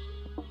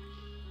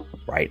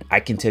 right? I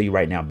can tell you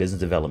right now, business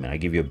development, I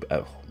give you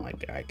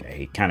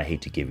I kind of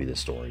hate to give you this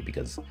story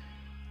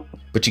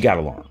but you got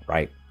to learn,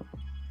 right?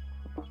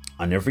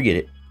 I'll never forget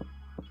it.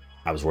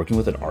 I was working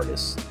with an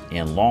artist,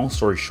 and long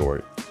story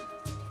short,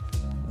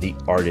 the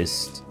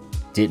artist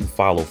didn't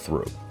follow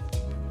through,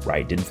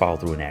 right? Didn't follow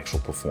through in actual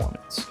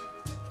performance.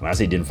 When I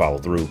say didn't follow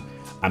through,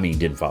 I mean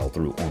didn't follow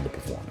through on the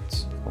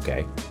performance,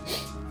 okay?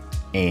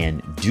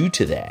 And due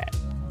to that,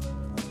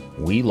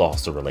 we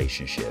lost a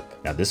relationship.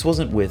 Now, this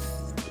wasn't with,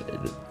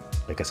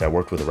 like I said, I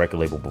worked with a record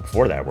label, but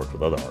before that, I worked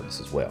with other artists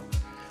as well.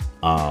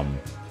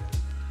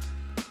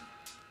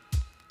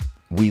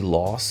 We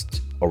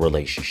lost a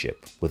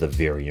relationship with a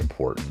very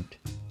important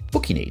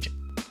booking agent.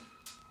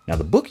 Now,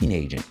 the booking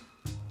agent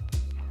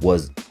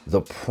was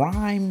the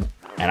prime,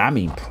 and I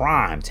mean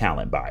prime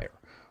talent buyer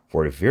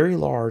for a very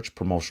large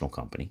promotional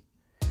company,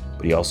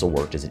 but he also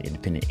worked as an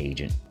independent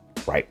agent,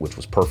 right? Which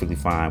was perfectly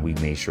fine. We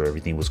made sure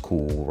everything was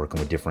cool. We're working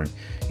with different,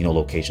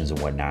 locations and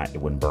whatnot. It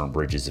wouldn't burn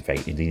bridges. In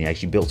fact, he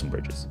actually built some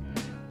bridges.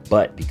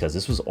 But because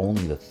this was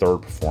only the third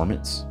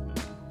performance,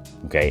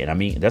 okay, and I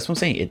mean, that's what I'm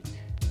saying.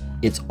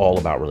 It's all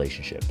about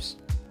relationships,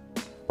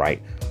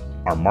 right?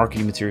 Our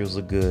marketing materials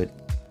look good.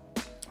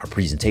 Our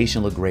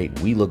presentation looked great.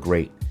 We look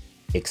great,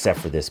 except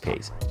for this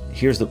case.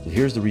 Here's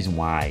the reason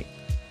why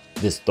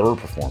this third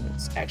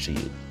performance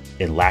actually,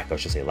 lack of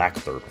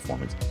third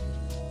performance,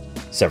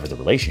 severed the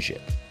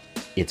relationship.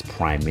 It's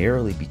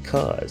primarily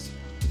because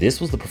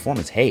this was the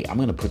performance. Hey, I'm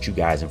going to put you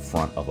guys in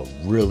front of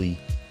a really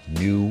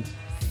new,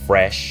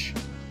 fresh,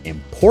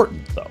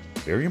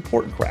 very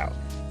important crowd.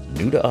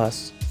 New to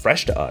us,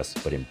 fresh to us,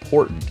 but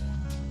important,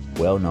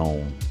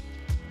 well-known.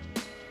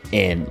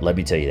 And let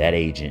me tell you, that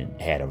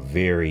agent had a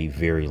very,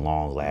 very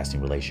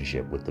long-lasting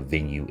relationship with the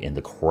venue and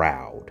the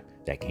crowd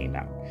that came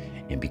out.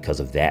 And because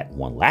of that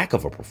one lack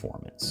of a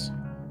performance,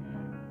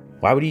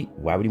 why would he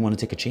want to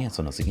take a chance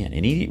on us again?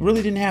 And he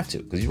really didn't have to,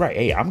 because he's right.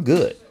 Hey, I'm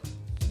good.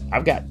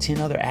 I've got 10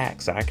 other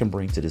acts that I can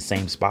bring to the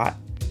same spot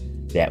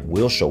that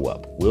will show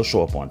up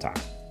on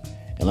time.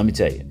 And let me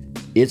tell you,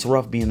 it's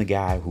rough being the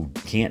guy who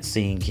can't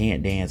sing,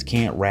 can't dance,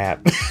 can't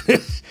rap.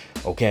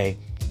 Okay.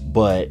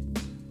 But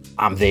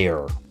I'm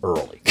there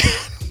early.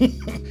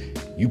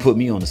 You put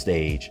me on the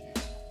stage.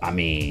 I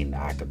mean,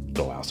 I could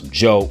throw out some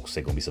jokes.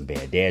 They're going to be some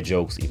bad dad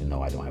jokes, even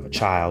though I don't have a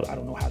child. I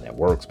don't know how that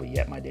works, but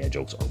yet my dad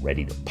jokes are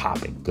ready to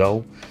pop and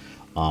go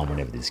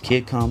whenever this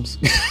kid comes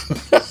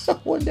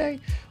one day.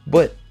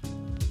 But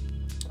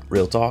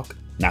real talk,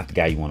 not the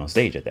guy you want on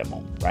stage at that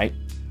moment, right?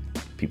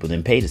 People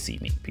didn't pay to see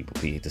me. People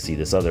paid to see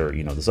this other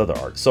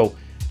artist. So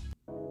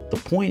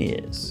the point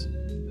is,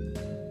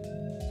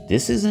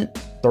 this isn't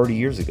 30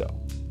 years ago.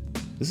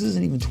 This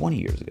isn't even 20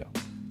 years ago.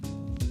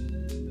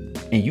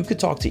 And you could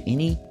talk to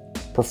any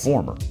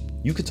performer.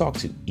 You could talk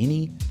to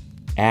any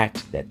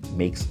act that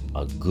makes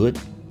a good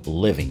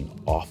living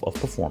off of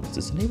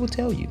performances, and they will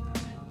tell you,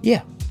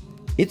 yeah,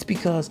 it's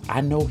because I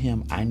know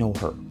him, I know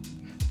her.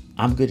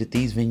 I'm good at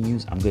these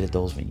venues, I'm good at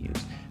those venues.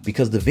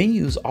 Because the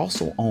venues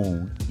also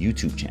own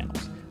YouTube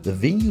channels. The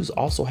venues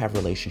also have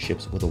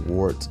relationships with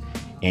awards.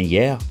 And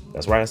yeah,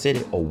 that's right, I said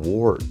it,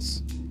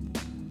 awards.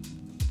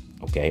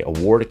 Okay,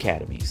 award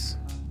academies,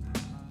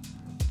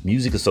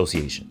 music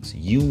associations,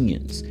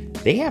 unions,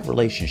 they have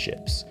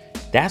relationships.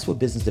 That's what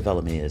business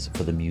development is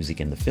for the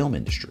music and the film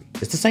industry.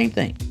 It's the same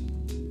thing.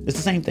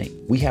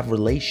 We have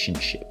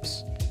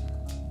relationships,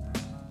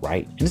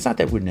 right? And it's not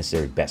that we're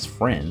necessarily best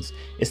friends.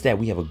 It's that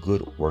we have a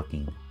good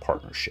working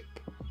partnership,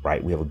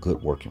 right? We have a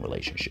good working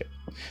relationship.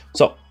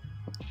 So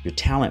your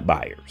talent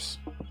buyers,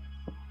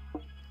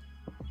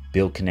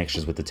 build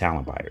connections with the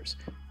talent buyers,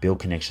 build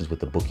connections with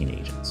the booking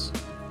agents,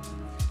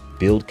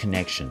 build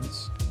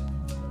connections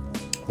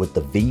with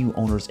the venue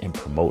owners and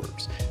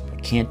promoters.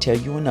 I can't tell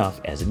you enough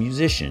as a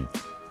musician,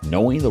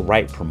 knowing the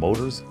right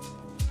promoters,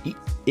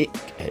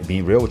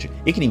 being real with you,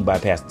 it can even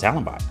bypass the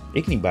talent buyer.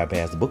 It can even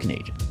bypass the booking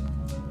agent,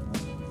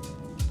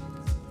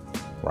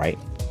 right?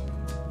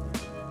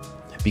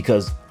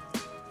 Because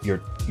your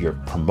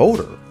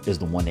promoter is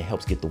the one that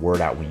helps get the word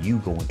out when you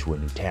go into a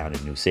new town,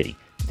 a new city.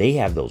 They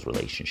have those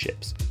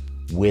relationships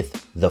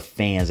with the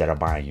fans that are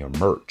buying your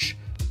merch,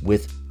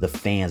 with the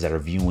fans that are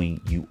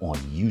viewing you on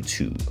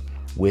YouTube,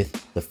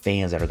 with the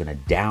fans that are going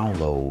to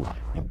download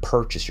and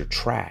purchase your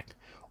track,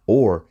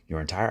 or your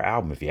entire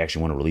album, if you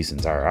actually want to release an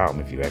entire album,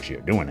 if you actually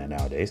are doing that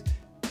nowadays,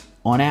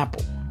 on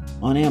Apple,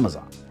 on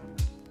Amazon,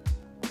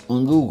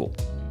 on Google.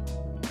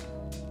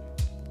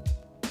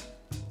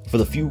 For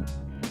the few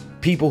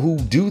people who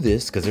do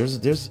this, because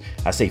there's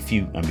I say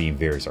few, I'm being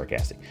very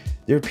sarcastic.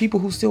 There are people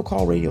who still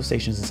call radio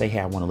stations and say, hey,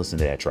 I want to listen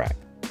to that track.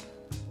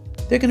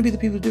 They're going to be the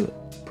people to do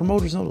it.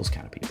 Promoters know those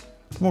kind of people.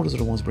 Promoters are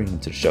the ones bringing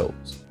them to the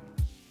shows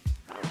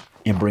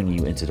and bringing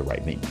you into the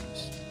right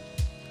venues.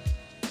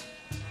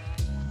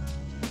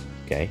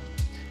 Okay.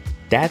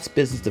 That's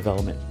business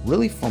development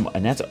really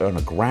and that's on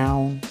a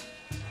ground,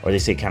 or they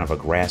say kind of a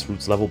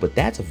grassroots level, but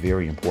that's a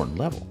very important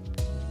level.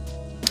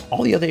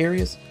 All the other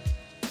areas,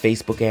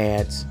 Facebook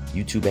ads,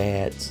 YouTube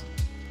ads,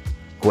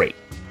 great.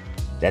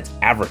 That's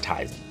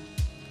advertising.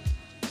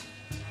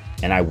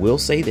 And I will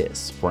say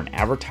this, for an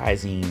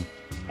advertising,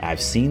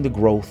 I've seen the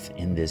growth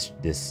in this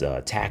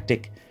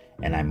tactic,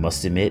 and I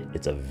must admit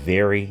it's a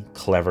very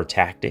clever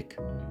tactic.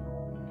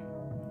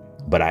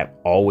 But I'm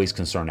always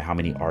concerned how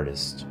many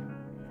artists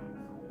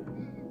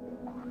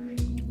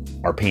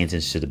are paying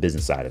attention to the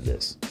business side of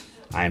this.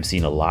 I am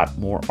seeing a lot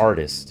more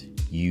artists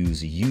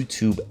use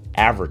YouTube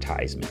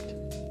advertisement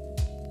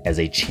as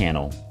a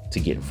channel to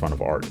get in front of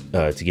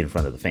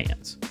the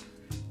fans.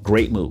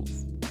 Great move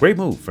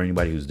for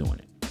anybody who's doing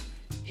it.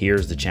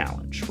 Here's the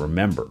challenge.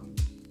 Remember,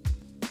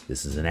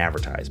 this is an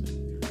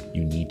advertisement.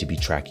 You need to be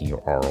tracking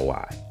your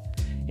ROI.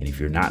 And if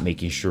you're not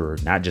making sure,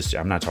 I'm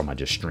not talking about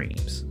just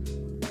streams.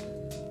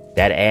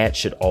 That ad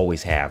should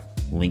always have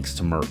links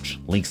to merch,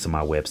 links to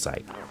my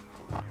website,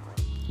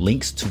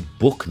 links to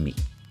book me,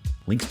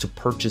 links to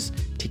purchase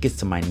tickets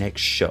to my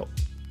next show,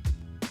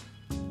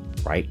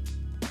 right?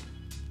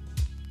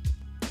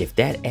 If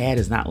that ad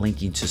is not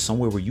linking to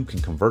somewhere where you can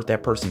convert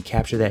that person,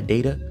 capture that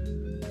data,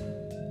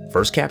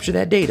 first capture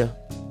that data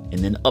and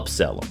then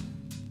upsell them.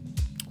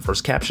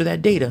 First capture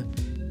that data,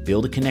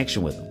 build a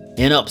connection with them,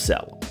 and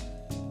upsell them.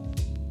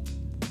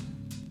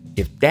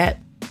 If that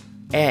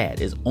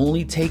ad is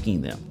only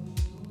taking them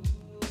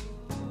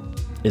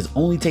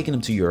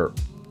to your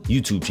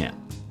YouTube channel,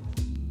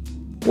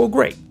 well,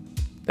 great.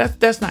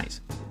 That's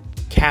nice.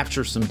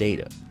 Capture some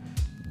data.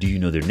 Do you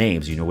know their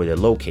names? Do you know where they're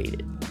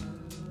located?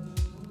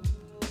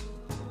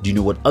 Do you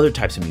know what other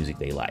types of music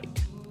they like?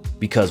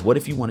 Because what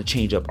if you want to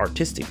change up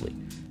artistically?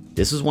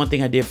 This is one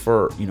thing I did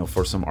for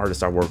some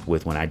artists I worked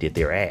with when I did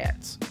their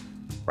ads,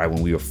 right?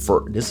 When we were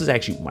this is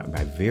actually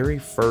my very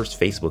first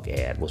Facebook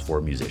ad was for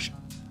a musician.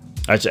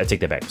 I take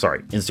that back.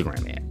 Sorry,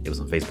 Instagram ad. It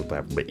was on Facebook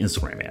platform, but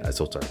Instagram ad. I'm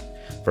so sorry.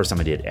 First time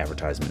I did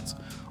advertisements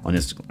on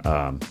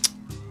Instagram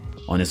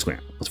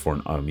was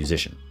for a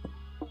musician.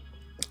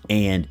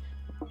 And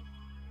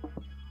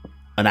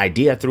an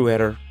idea I threw at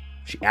her.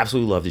 She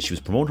absolutely loved it. She was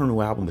promoting her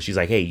new album, but she's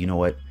like, hey, you know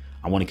what?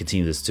 I want to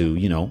continue this too,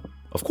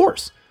 of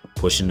course,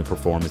 pushing the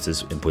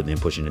performances and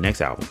pushing the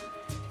next album.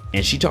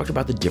 And she talked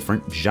about the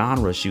different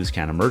genres she was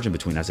kind of merging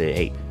between. I said,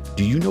 hey,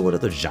 do you know what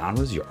other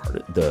genres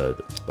the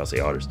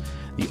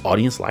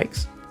audience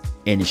likes?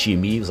 And she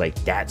immediately was like,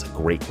 that's a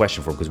great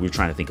question for her, because we were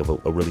trying to think of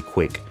a really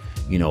quick,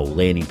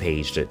 landing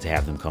page to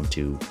have them come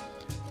to.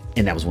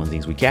 And that was one of the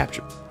things we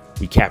captured.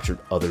 We captured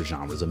other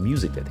genres of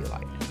music that they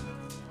liked.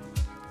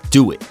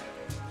 Do it.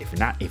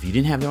 If you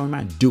didn't have that on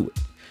mind, do it.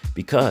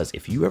 Because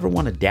if you ever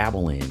want to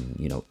dabble in,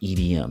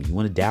 EDM, you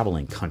want to dabble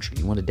in country,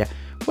 you want to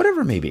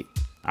whatever it may be.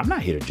 I'm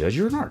not here to judge.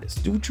 You're an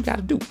artist. Do what you got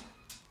to do.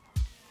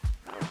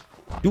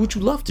 Do what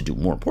you love to do.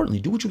 More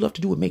importantly, do what you love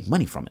to do and make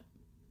money from it.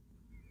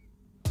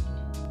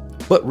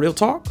 But real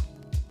talk,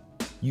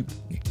 you're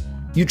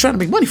trying to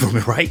make money from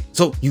it, right?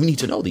 So you need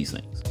to know these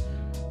things.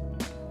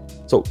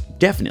 So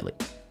definitely,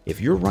 if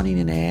you're running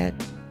an ad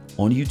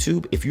on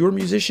YouTube, if you're a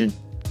musician,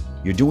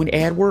 you're doing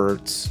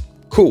AdWords,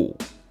 cool.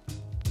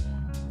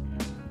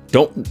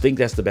 Don't think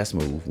that's the best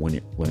move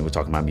when we're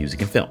talking about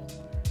music and film.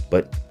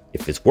 But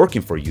if it's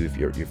working for you,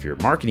 if your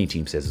marketing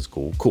team says it's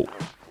cool.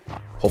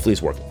 Hopefully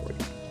it's working for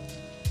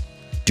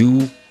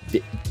you.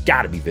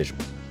 Gotta be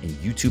visual. And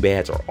YouTube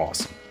ads are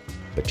awesome,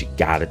 but you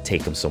gotta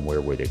take them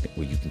somewhere where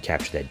you can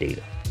capture that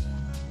data.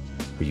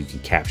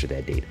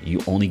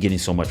 You're only getting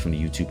so much from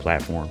the YouTube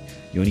platform.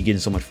 You're only getting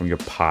so much from your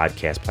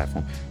podcast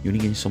platform. You're only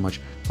getting so much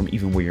from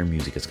even where your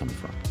music is coming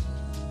from.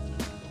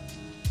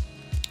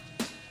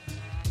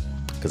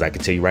 Because I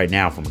can tell you right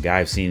now, from a guy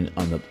I've seen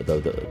on the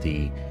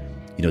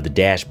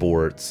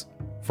dashboards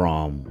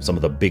from some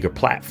of the bigger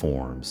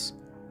platforms,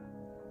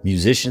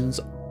 musicians,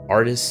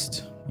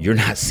 artists, you're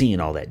not seeing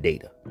all that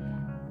data.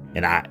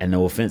 And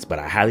no offense, but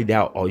I highly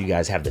doubt all you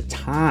guys have the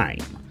time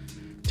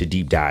to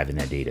deep dive in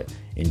that data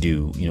and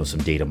do,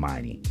 some data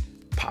mining,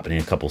 popping in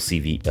a couple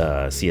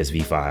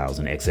CSV files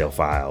and Excel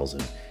files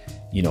and,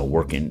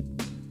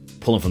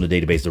 pulling from the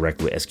database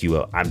directly with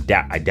SQL. I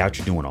doubt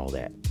you're doing all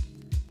that,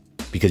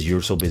 because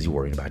you're so busy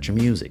worrying about your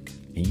music.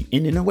 And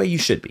in a way you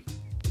should be.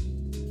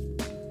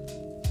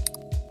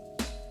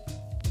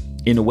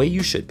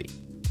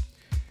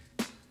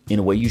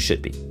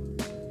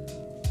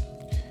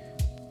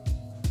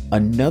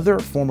 Another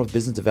form of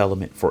business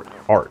development for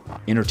art,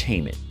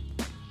 entertainment,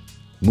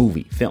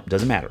 movie, film,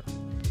 doesn't matter,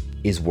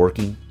 is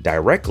working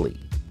directly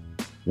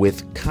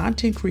with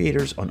content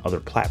creators on other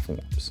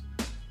platforms.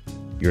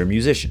 You're a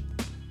musician.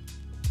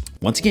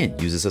 Once again,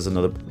 use this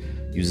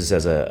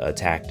as a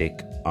tactic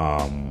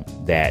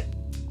that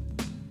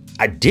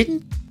I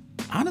didn't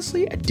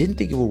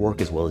think it would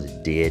work as well as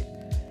it did.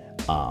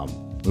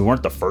 We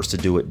weren't the first to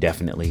do it,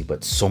 definitely,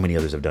 but so many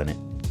others have done it.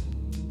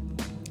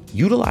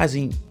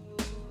 Utilizing,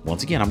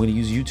 once again, I'm going to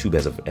use YouTube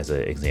as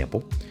an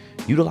example.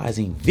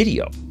 Utilizing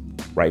video,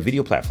 right?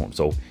 Video platforms.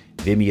 So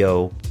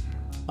Vimeo,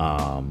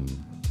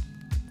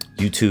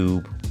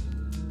 YouTube,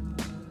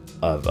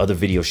 of other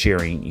video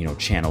sharing,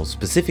 channels,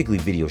 specifically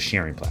video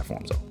sharing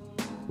platforms,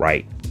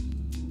 right?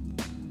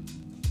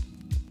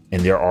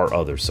 And there are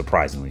others,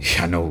 surprisingly.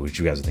 I know what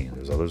you guys are thinking.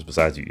 There's others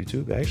besides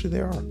YouTube. Actually,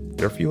 there are.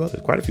 There are a few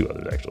others, quite a few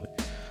others, actually.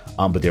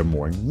 But they're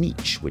more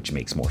niche, which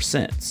makes more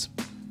sense.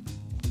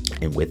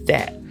 And with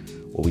that,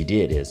 what we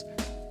did is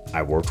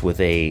I worked with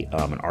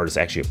an artist,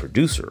 actually a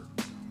producer.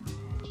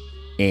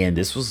 And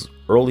this was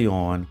early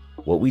on.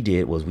 What we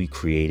did was we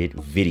created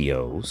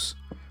videos,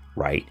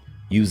 right?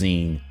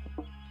 Using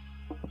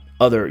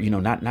other,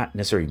 not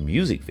necessarily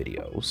music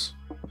videos,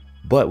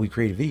 but we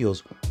created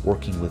videos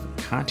working with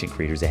content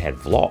creators that had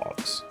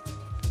vlogs.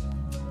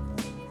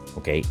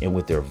 Okay. And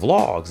with their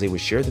vlogs, they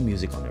would share the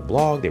music on their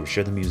blog. They would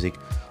share the music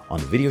on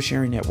the video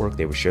sharing network.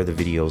 They would share the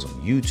videos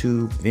on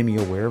YouTube,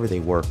 Vimeo, wherever they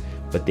were,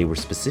 but they were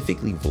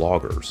specifically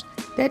vloggers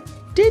that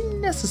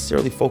didn't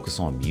necessarily focus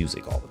on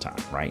music all the time,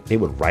 right? They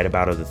would write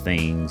about other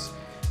things,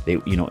 in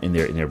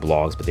their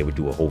blogs, but they would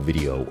do a whole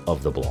video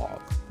of the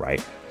blog,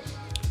 right?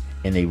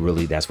 And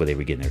that's where they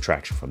were getting their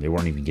traction from. They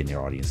weren't even getting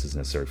their audiences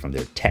necessarily from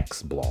their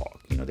text blog.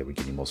 They were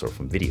getting most of it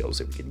from videos.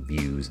 They were getting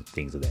views and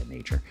things of that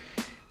nature.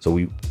 So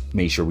we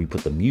made sure we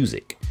put the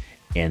music.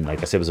 And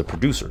like I said, it was a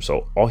producer.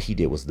 So all he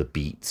did was the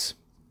beats,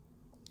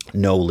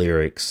 no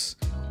lyrics,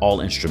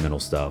 all instrumental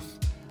stuff.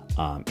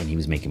 And he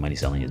was making money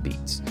selling his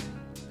beats.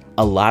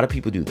 A lot of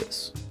people do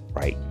this,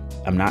 right?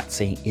 I'm not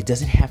saying you're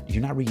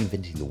not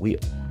reinventing the wheel.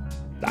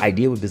 The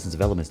idea with business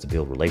development is to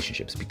build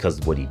relationships,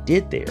 because what he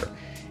did there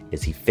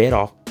is he fed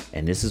off,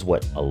 and this is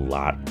what a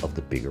lot of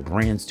the bigger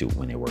brands do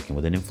when they're working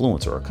with an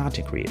influencer or a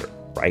content creator,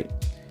 right?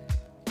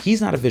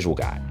 He's not a visual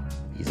guy.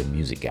 He's a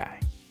music guy.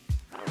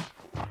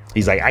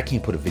 He's like, I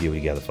can't put a video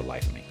together for the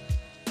life of me.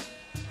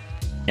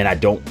 And I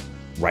don't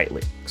write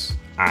lyrics.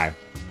 I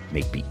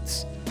make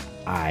beats.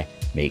 I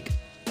make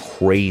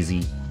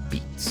crazy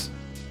beats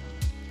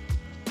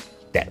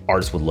that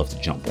artists would love to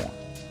jump on,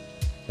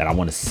 that I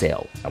want to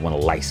sell, I want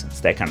to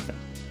license, that kind of thing.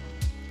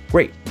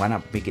 Great. Why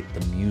not make it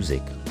the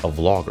music of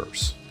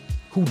vloggers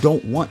who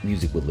don't want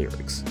music with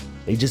lyrics?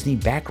 They just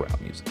need background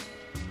music.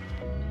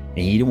 And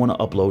he didn't want to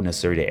upload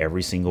necessarily to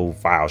every single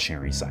file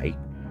sharing site.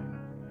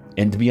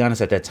 And to be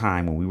honest, at that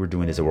time when we were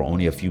doing this, there were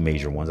only a few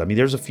major ones. I mean,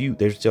 there's a few,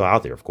 they're still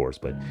out there, of course,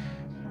 but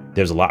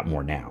there's a lot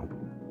more now.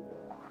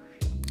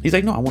 He's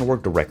like, no, I want to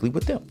work directly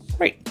with them.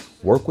 Great.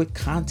 Work with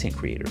content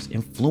creators,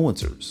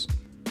 influencers.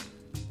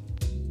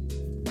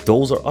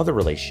 Those are other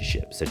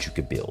relationships that you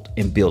could build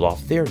and build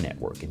off their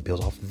network and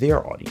build off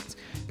their audience.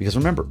 Because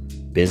remember,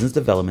 business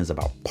development is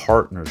about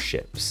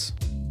partnerships.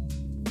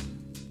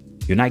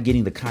 You're not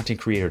getting the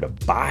content creator to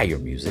buy your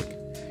music.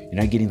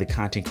 You're not getting the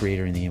content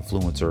creator and the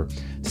influencer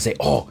to say,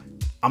 oh,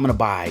 I'm going to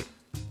buy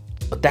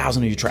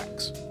 1,000 of your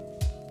tracks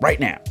right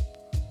now.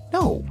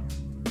 No.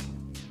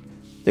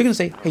 They're going to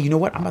say, hey, you know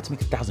what? I'm about to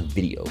make 1,000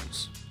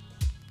 videos.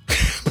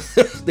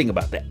 Think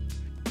about that.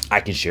 I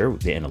can share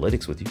the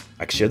analytics with you.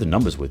 I can share the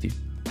numbers with you.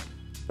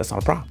 That's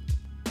not a problem.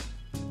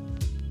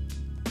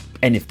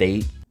 And if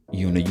they,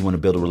 you want to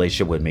build a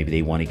relationship with, maybe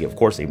they want to get, of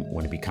course, they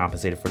want to be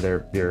compensated for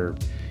their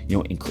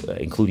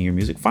including your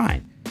music.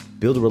 Fine.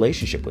 Build a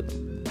relationship with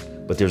them.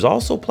 But there's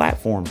also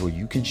platforms where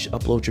you can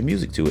upload your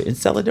music to it and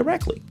sell it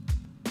directly.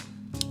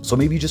 So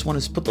maybe you just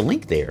want to put the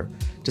link there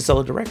to sell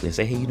it directly and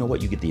say, hey, you know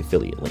what? You get the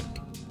affiliate link.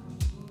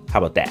 How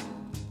about that?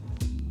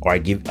 Or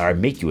I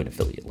make you an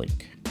affiliate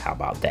link. How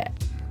about that?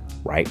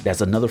 Right?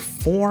 That's another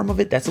form of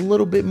it. That's a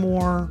little bit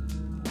more,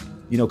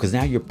 because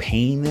now you're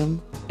paying them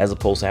as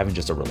opposed to having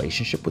just a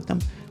relationship with them.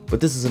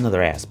 But this is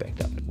another aspect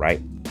of it, right?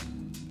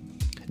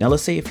 Now,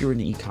 let's say if you're in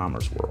the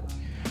e-commerce world,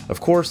 of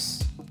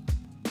course,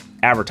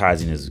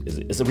 advertising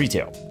is a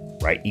retail,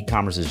 right?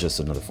 E-commerce is just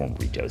another form of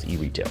retail. It's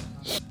e-retail.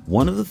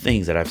 One of the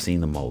things that I've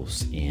seen the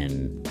most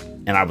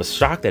and I was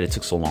shocked that it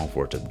took so long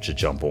for it to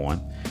jump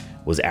on,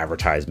 was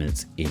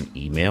advertisements in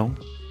email.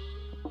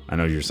 I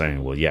know you're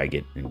saying, well, yeah, I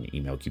get an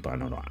email coupon.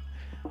 No,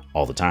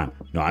 all the time.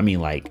 No, I mean,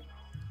 like,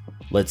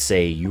 let's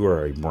say you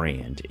are a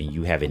brand and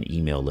you have an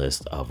email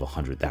list of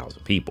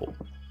 100,000 people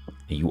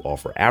and you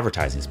offer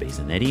advertising space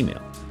in that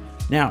email.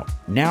 Now,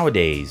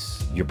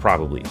 nowadays,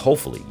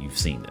 hopefully you've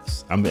seen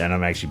this. I'm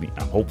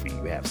hoping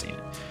you have seen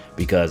it,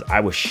 because I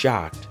was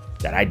shocked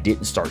that I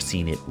didn't start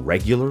seeing it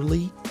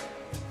regularly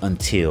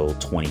until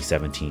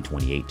 2017,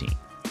 2018.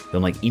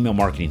 Then, like, email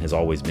marketing has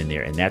always been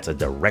there, and that's a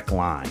direct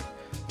line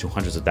to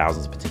hundreds of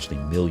thousands, potentially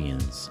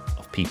millions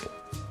of people.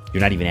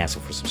 You're not even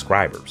asking for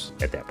subscribers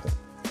at that point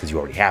because you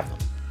already have them.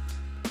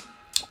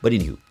 But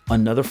anywho,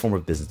 another form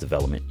of business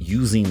development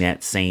using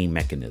that same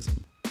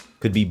mechanism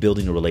could be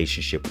building a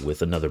relationship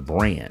with another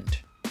brand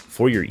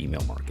for your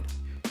email marketing.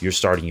 You're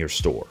starting your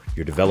store.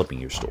 You're developing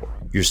your store.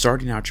 You're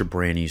starting out your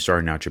brand and you're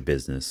starting out your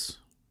business.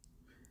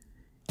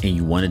 And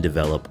you want to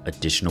develop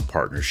additional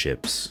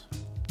partnerships,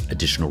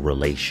 additional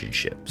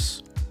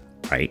relationships,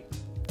 right?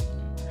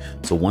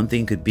 So one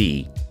thing could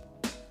be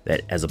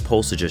that as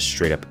opposed to just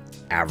straight up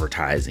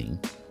advertising,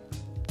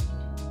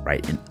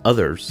 right, in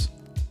others'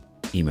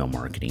 email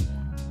marketing,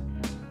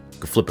 you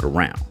could flip it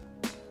around.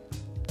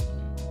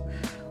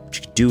 What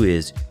you could do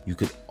is you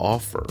could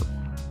offer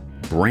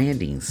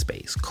branding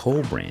space,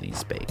 co-branding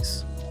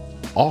space,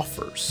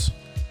 offers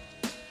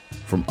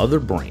from other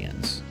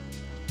brands,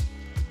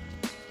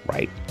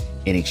 right,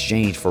 in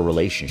exchange for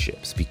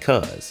relationships.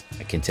 Because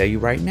I can tell you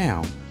right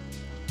now,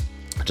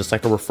 just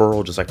like a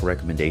referral, just like a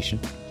recommendation,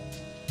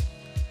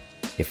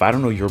 if I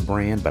don't know your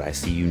brand, but I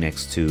see you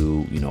next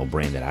to, a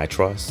brand that I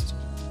trust,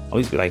 I'll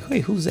always be like, hey,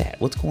 who's that?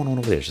 What's going on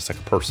over there? It's just like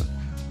a person.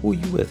 Who are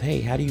you with?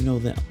 Hey, how do you know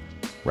them?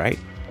 Right?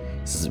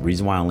 This is the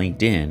reason why on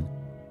LinkedIn,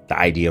 the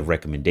idea of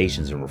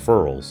recommendations and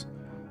referrals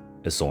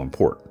is so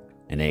important.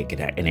 And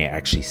they're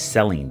actually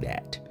selling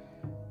that,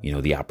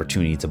 the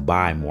opportunity to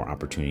buy more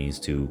opportunities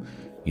to,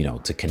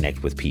 to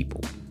connect with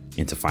people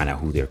and to find out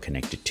who they're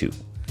connected to,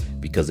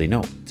 because they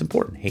know it's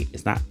important. Hey,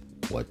 it's not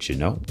what you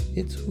know,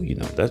 it's who you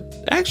know.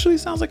 That actually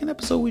sounds like an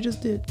episode we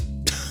just did.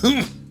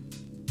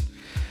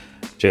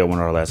 Check out one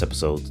of our last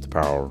episodes, the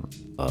power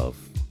of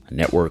a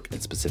network,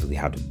 and specifically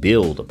how to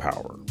build a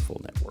powerful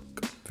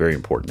network. Very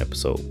important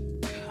episode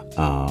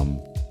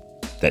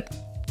that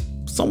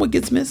somewhat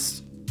gets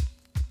missed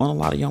on a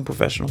lot of young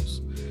professionals.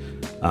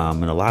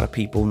 And a lot of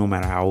people, no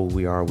matter how old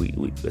we are,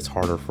 it's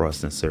harder for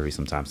us necessarily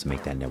sometimes to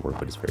make that network,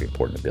 but it's very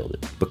important to build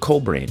it. But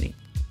co-branding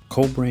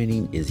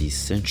is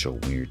essential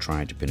when you're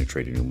trying to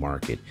penetrate a new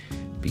market,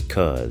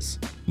 because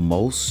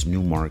most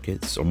new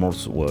markets,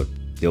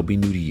 they'll be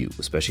new to you,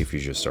 especially if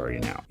you're just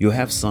starting out. You'll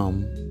have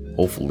some,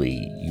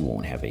 hopefully you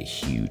won't have a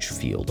huge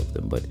field of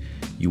them, but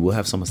you will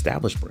have some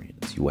established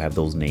brands. You will have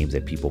those names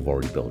that people have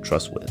already built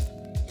trust with.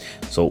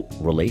 So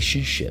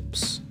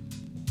relationships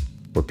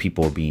where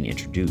people are being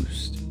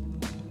introduced,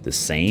 the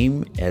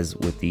same as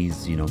with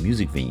these,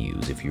 music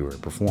venues, if you're a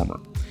performer,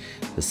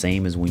 the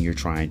same as when you're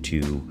trying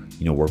to,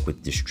 work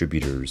with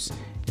distributors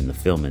in the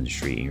film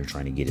industry and you're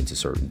trying to get into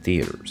certain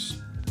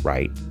theaters,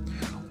 right?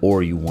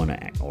 Or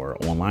or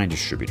online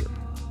distributor,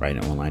 right?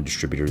 An online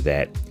distributor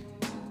that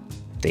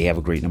they have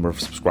a great number of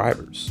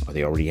subscribers, or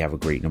they already have a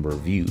great number of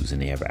views,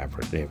 and they have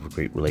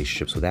great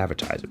relationships with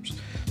advertisers.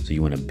 So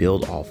you want to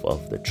build off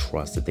of the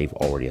trust that they've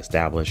already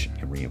established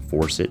and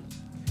reinforce it.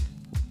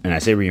 And I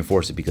say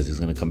reinforce it because it's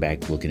going to come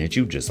back looking at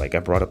you, just like I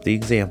brought up the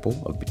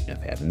example of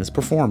having this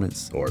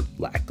performance, or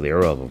lack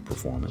thereof of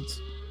performance.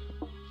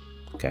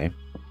 Okay.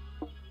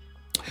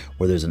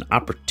 Where there's an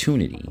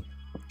opportunity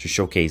to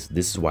showcase,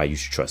 this is why you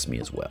should trust me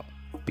as well,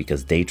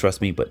 because they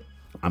trust me, but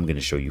I'm going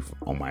to show you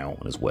on my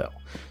own as well.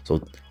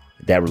 So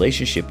that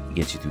relationship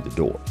gets you through the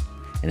door.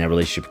 And that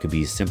relationship could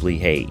be simply,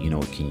 hey,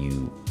 can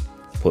you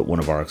put one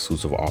of our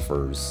exclusive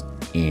offers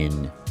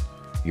in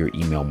your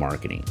email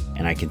marketing?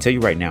 And I can tell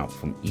you right now,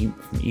 from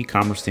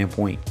e-commerce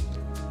standpoint,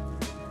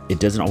 it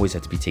doesn't always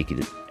have to be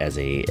taken as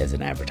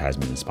an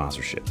advertisement and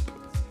sponsorship.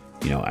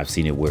 I've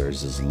seen it where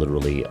it's just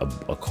literally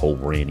a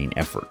co-branding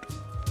effort,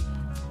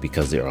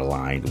 because they're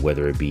aligned,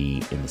 whether it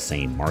be in the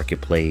same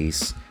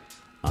marketplace,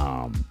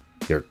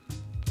 they're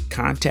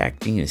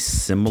contacting a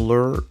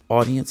similar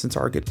audience and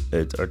target,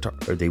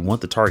 or they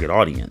want the target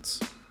audience,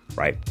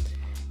 right?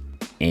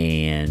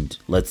 And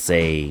let's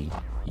say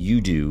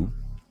you do,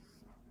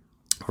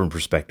 from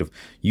perspective,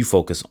 you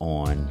focus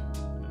on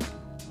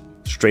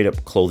straight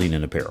up clothing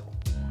and apparel,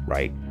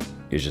 right?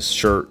 It's just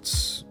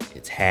shirts,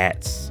 it's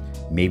hats,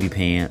 maybe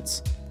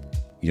pants.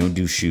 You don't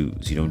do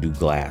shoes, you don't do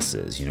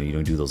glasses, you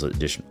don't do those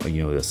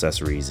additional,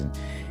 accessories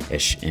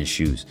and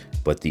shoes,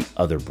 but the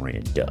other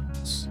brand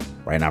does,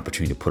 right? An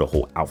opportunity to put a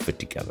whole outfit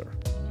together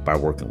by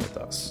working with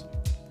us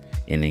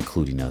and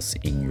including us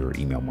in your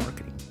email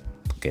marketing.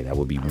 Okay, that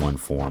would be one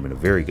form, and a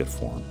very good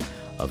form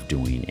of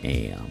doing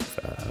a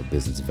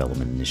business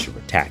development initiative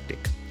or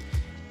tactic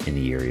in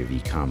the area of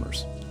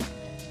e-commerce.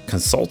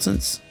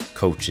 Consultants,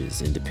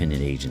 coaches,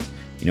 independent agents,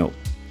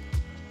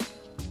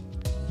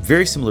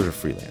 very similar to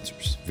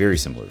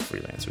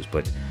freelancers,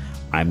 but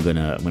I'm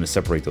gonna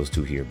separate those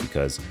two here,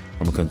 because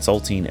from a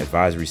consulting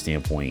advisory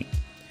standpoint,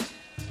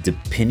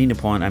 depending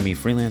upon,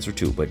 freelancer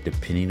too, but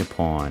depending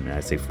upon, and I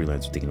say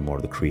freelancer thinking more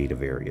of the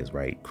creative areas,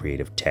 right?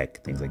 Creative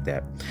tech, things like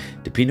that.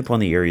 Depending upon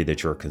the area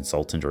that you're a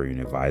consultant or you're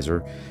an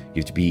advisor,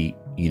 you have to be,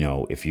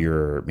 if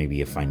you're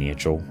maybe a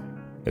financial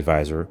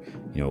advisor,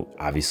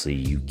 obviously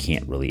you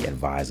can't really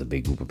advise a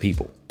big group of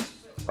people,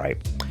 right?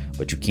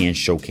 But you can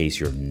showcase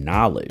your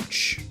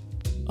knowledge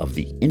of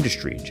the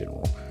industry in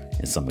general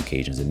in some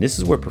occasions. And this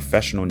is where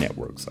professional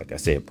networks, like I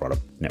said, I brought up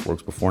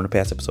networks before in the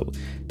past episode,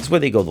 this is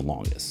where they go the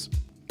longest,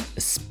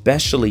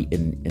 especially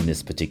in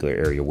this particular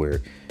area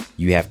where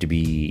you have to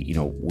be,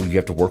 you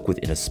have to work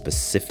within a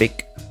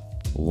specific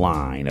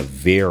line, a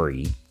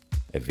very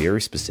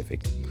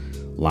specific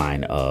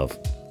line of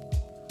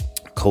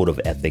code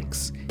of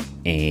ethics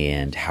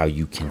and how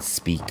you can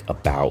speak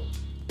about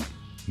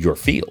your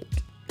field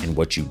and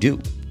what you do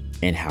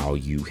and how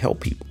you help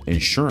people.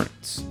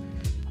 Insurance,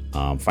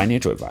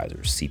 financial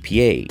advisors,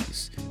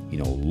 CPAs,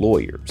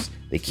 lawyers.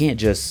 They can't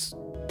just,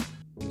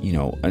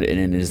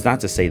 and it's not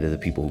to say that the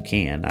people who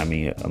can, I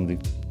mean,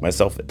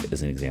 myself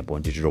as an example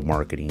in digital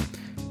marketing,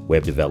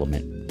 web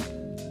development.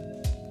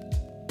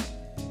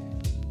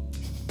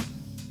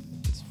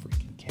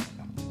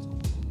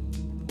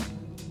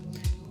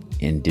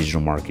 In digital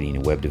marketing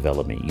and web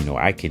development,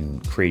 I can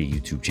create a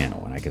YouTube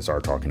channel and I can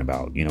start talking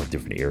about,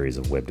 different areas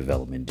of web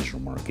development, digital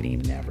marketing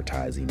and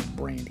advertising and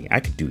branding. I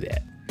could do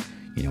that,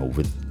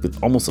 with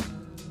almost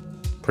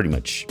pretty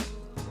much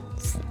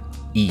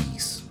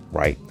ease,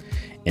 right?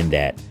 And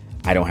that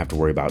I don't have to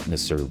worry about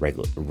necessarily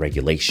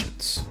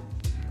regulations.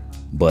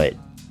 But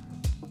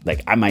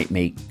like I might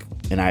make,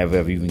 and I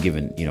have even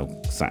given,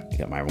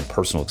 my own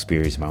personal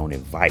experience, my own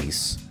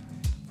advice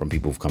from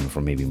people who've come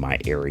from maybe my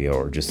area,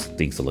 or just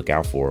things to look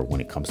out for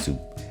when it comes to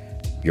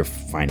your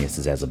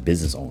finances as a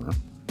business owner,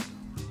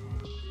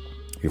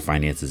 your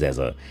finances as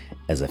a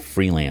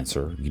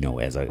freelancer,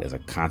 as a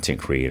content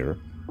creator.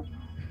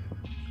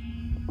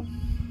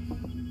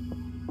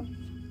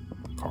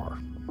 Car.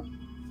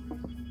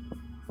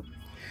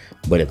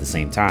 But at the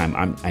same time,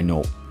 I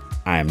know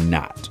I am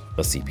not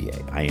a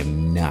CPA. I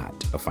am not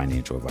a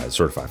financial advisor,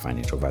 certified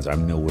financial advisor.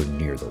 I'm nowhere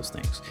near those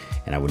things.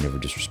 And I would never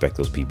disrespect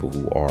those people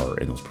who are,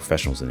 and those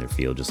professionals in their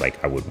field, just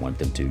like I would want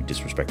them to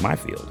disrespect my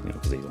field,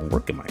 because they don't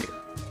work in my area.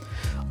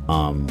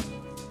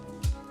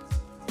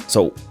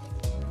 So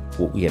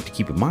what we have to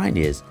keep in mind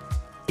is,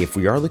 if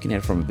we are looking at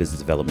it from a business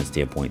development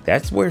standpoint,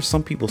 that's where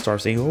some people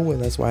start saying, oh, well,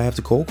 that's why I have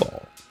to cold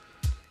call,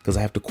 because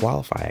I have to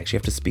qualify. I actually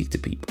have to speak to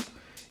people.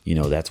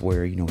 That's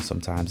where,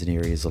 sometimes in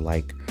areas of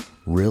like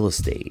real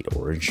estate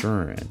or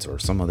insurance or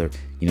some other,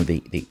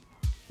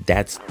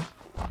 that's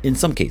in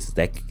some cases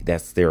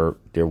that's their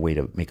way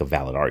to make a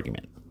valid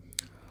argument.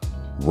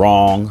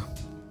 Wrong.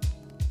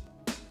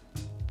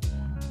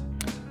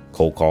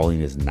 Cold calling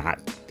is not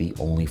the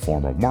only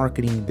form of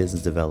marketing,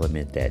 business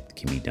development that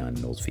can be done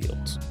in those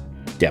fields.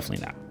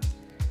 Definitely not.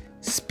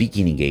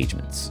 Speaking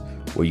engagements,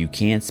 where you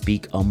can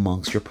speak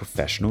amongst your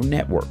professional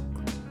network,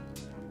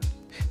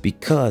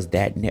 because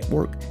that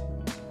network,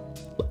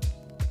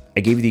 I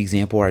gave you the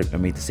example, I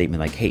made the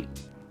statement like, hey,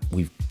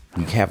 we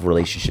have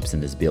relationships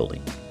in this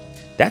building.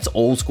 That's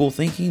old school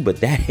thinking, but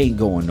that ain't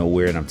going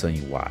nowhere, and I'm telling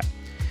you why.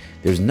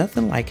 There's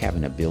nothing like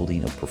having a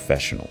building of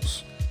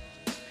professionals.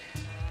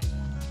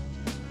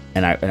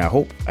 And I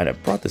hope, and I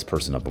brought this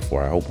person up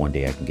before, I hope one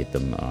day I can get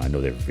them. I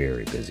know they're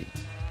very busy.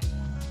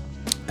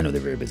 And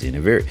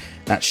they're very,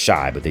 not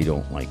shy, but they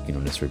don't like,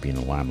 necessarily be in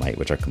the limelight,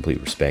 which I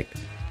completely respect.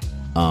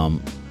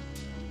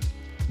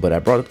 But I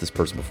brought up this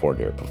person before,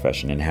 their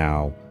profession, and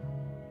how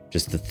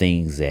just the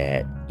things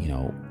that,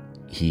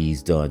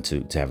 he's done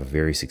to have a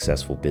very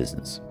successful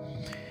business,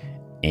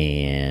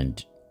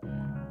 and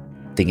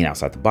thinking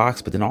outside the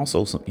box, but then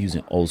also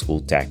using old school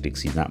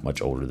tactics. He's not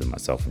much older than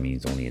myself. I mean,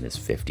 he's only in his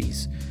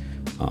 50s,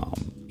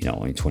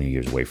 only 20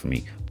 years away from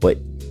me, but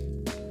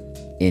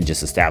in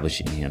just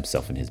establishing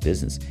himself in his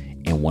business.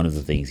 And one of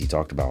the things he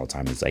talked about all the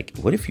time is like,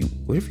 what if you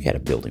had a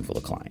building full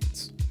of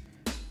clients?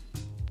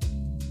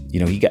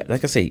 He got,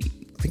 like I say,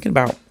 thinking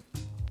about,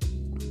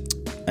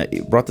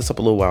 it brought this up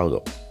a little while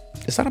ago.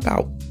 It's not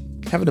about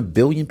having 1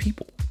 billion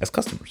people as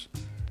customers.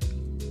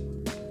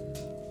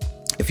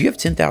 If you have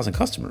 10,000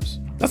 customers,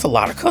 that's a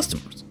lot of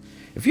customers.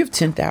 If you have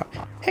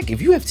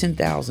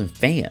 10,000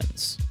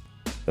 fans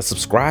that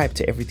subscribe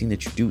to everything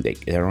that you do,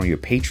 that are on your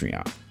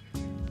Patreon,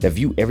 that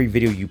view every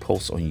video you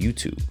post on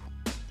YouTube.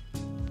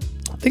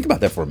 Think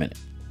about that for a minute.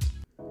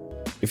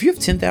 If you have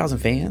 10,000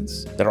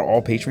 fans that are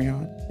all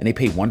Patreon and they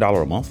pay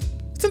 $1 a month,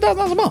 it's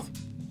 $10,000 a month.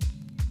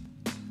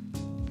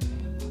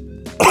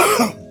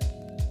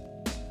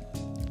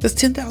 That's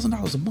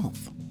 $10,000 a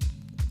month.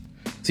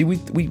 See,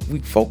 we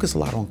focus a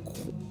lot on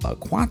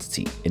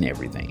quantity in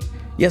everything.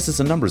 Yes,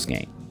 it's a numbers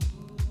game,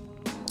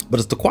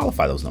 but it's to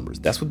qualify those numbers.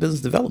 That's what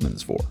business development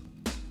is for.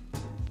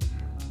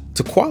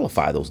 To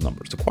qualify those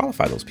numbers, to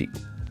qualify those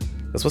people.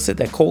 That's what I said,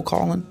 that cold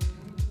calling,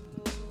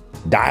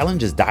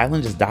 just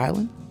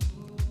dialing.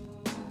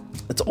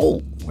 That's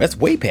old. That's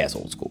way past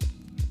old school.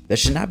 That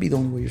should not be the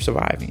only way you're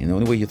surviving and the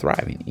only way you're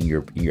thriving in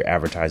your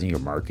advertising, your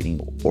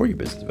marketing, or your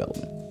business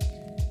development.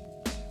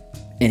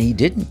 And he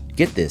didn't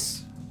get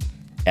this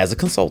as a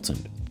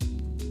consultant.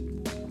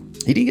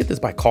 He didn't get this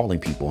by calling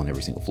people on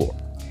every single floor.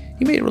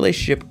 He made a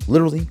relationship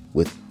literally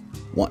with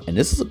one, and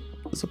this is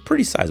a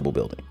pretty sizable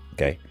building.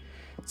 Okay,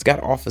 it's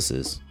got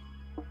offices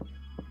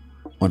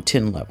on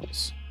 10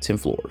 levels, 10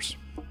 floors,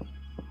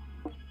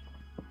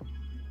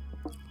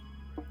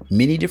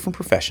 many different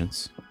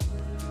professions.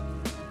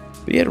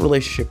 But he had a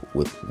relationship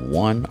with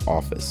one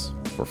office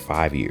for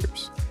 5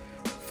 years.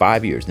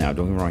 5 years. Now,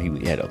 don't get me wrong,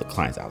 he had other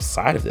clients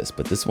outside of this,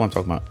 but this is what I'm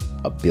talking about,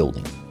 a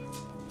building.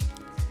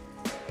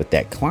 But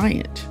that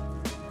client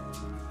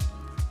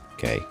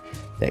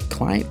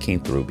came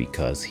through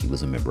because he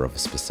was a member of a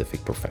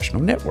specific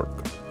professional network.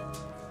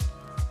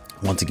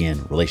 Once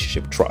again,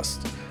 relationship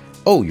trust.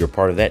 Oh, you're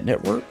part of that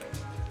network?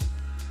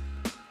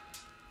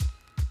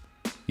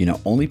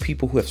 Only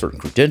people who have certain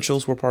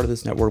credentials were part of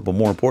this network, but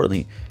more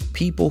importantly,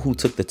 people who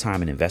took the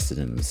time and invested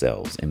in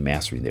themselves and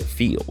mastering their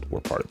field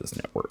were part of this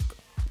network,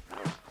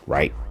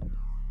 right?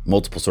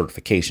 Multiple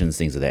certifications,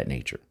 things of that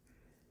nature.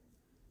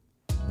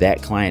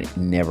 That client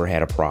never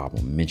had a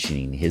problem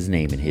mentioning his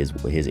name and his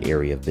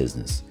area of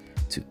business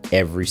to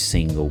every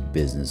single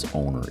business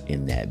owner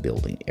in that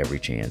building, every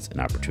chance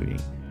and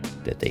opportunity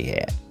that they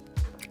had.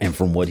 And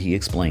from what he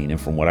explained, and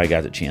from what I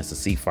got a chance to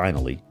see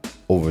finally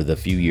over the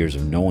few years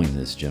of knowing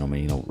this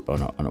gentleman,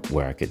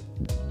 where I could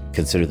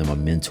consider them a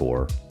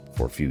mentor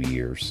for a few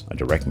years, a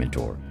direct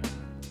mentor,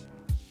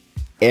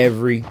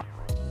 every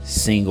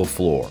single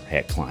floor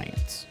had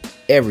clients.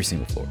 Every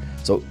single floor.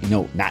 So,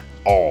 not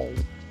all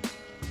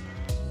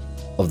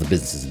of the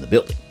businesses in the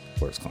building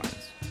were his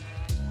clients,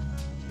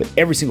 but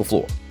every single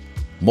floor,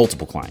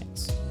 multiple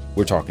clients.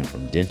 We're talking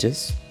from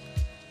dentists,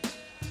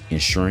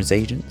 insurance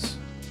agents,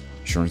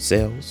 insurance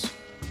sales,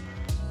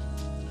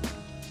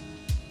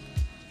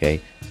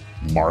 okay,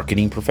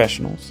 marketing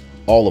professionals.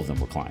 All of them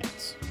were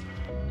clients.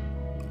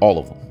 All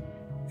of them.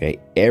 Okay,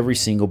 every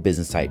single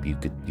business type you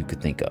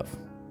could think of.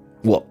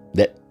 Well,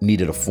 that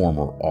needed a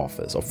formal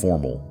office,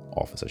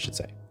 I should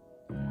say.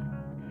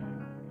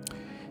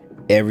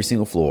 Every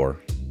single floor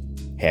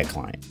had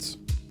clients.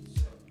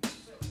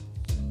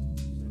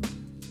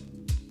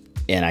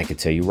 And I can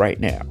tell you right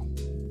now,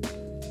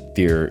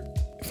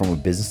 from a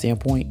business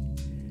standpoint,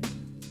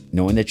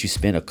 knowing that you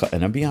spend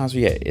and I'll be honest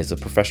with you, it's a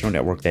professional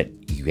network that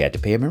you had to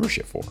pay a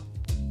membership for.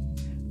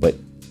 But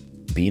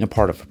being a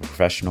part of a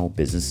professional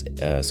business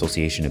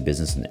association, a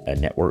business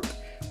network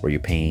where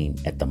you're paying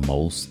at the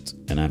most,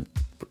 and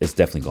it's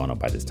definitely gone up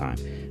by this time,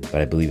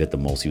 but I believe at the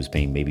most he was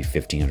paying maybe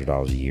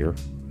 $1,500 a year.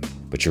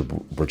 But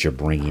you're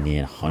bringing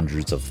in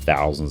hundreds of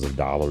thousands of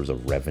dollars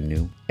of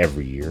revenue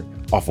every year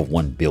off of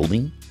one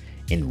building.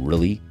 And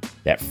really,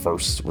 that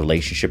first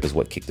relationship is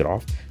what kicked it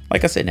off.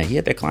 Like I said, now he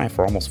had that client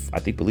for almost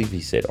 5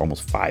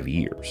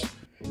 years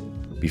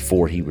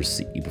before he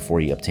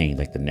obtained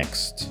like the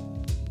next,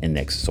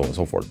 so on and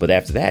so forth. But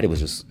after that, it was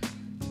just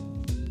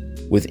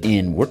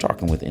we're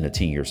talking within a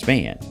 10-year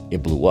span,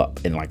 it blew up.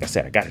 And like I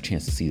said, I got a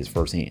chance to see this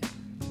firsthand.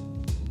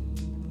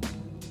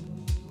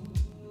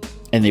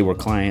 And they were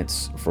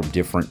clients from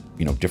different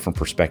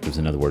perspectives.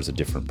 In other words, the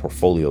different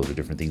portfolios or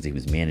different things he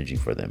was managing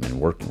for them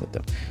and working with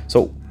them.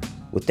 So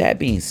with that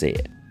being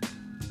said,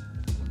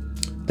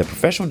 the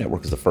professional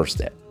network is the first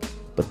step.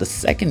 But the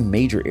second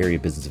major area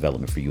of business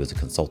development for you as a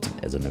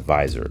consultant, as an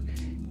advisor,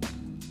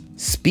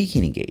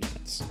 speaking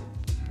engagements.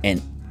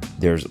 And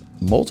there's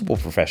multiple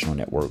professional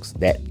networks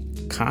that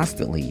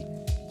constantly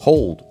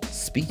hold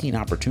speaking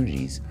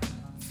opportunities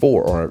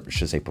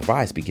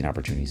provide speaking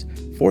opportunities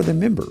for their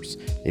members.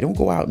 They don't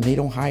go out and they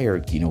don't hire,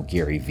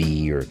 Gary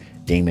Vee or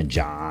Damon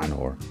John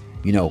or,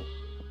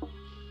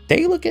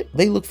 they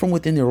look from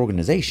within their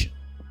organization.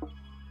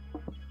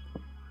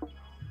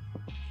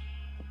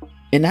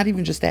 And not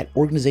even just that,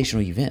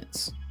 organizational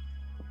events.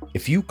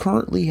 If you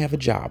currently have a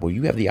job where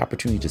you have the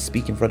opportunity to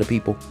speak in front of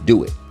people,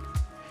 do it.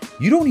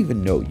 You don't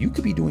even know. You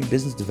could be doing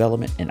business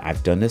development, and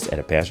I've done this at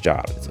a past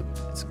job.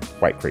 It's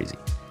quite crazy.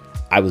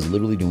 I was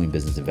literally doing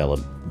business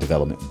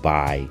development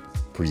by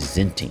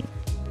presenting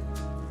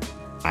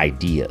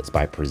ideas,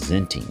 by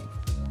presenting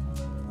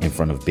in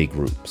front of big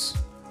groups.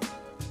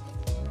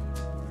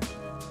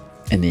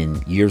 And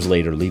then years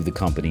later, leave the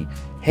company.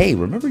 Hey,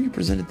 remember you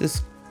presented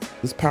this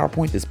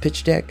PowerPoint, this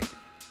pitch deck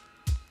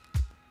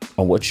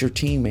on what your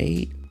team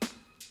made?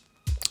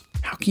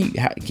 How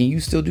can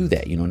you still do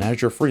that? Now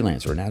that you're a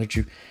freelancer, now that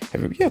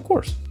yeah, of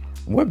course.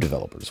 I'm a web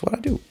developer, that's what I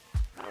do.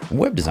 I'm a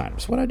web designer,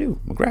 that's what I do.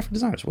 I'm a graphic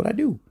designer, that's what I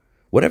do.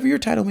 Whatever your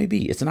title may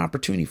be, it's an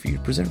opportunity for you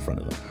to present in front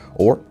of them.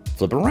 Or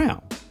flip it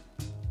around.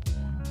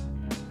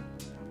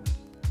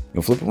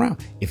 Flip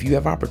around. If you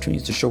have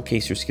opportunities to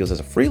showcase your skills as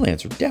a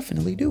freelancer,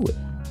 definitely do it.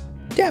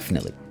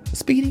 Definitely. A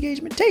speaking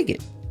engagement, take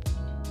it.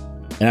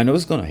 And I know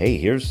it's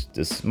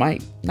this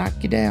might knock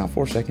you down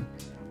for a second,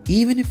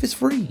 even if it's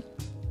free.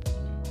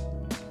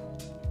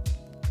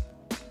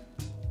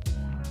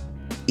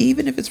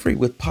 Even if it's free,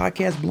 with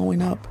podcasts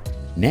blowing up,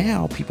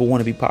 now people want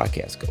to be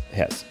podcast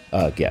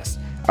guests.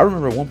 I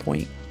remember at one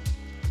point,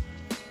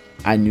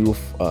 I knew,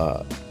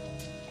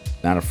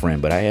 not a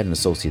friend, but I had an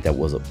associate that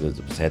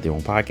had their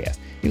own podcast.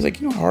 He was like,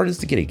 how hard it is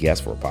to get a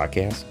guest for a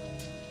podcast?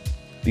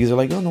 Because they're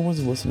like, oh, no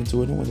one's listening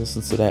to it. No one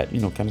listens to that,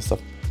 kind of stuff.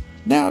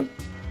 Now,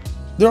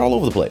 they're all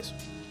over the place.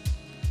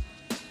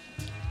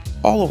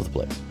 All over the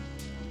place.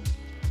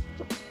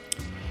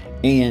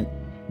 And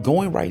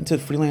going right into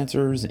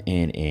freelancers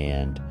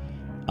and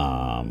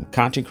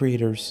content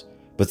creators,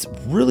 but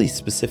really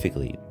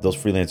specifically those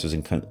freelancers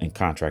and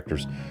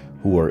contractors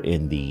who are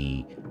in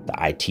the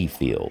IT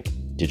field,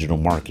 digital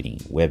marketing,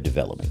 web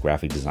development,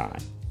 graphic design.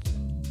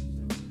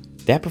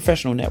 That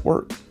professional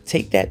network,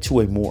 take that to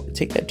a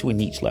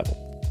niche level,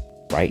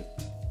 right?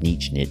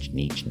 Niche.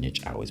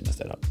 I always mess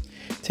that up.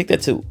 Take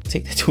that to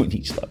a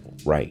niche level,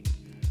 right?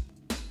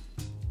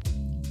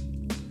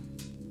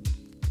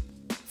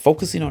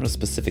 Focusing on a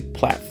specific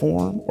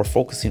platform or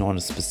focusing on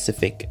a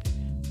specific,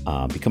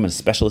 becoming a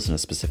specialist in a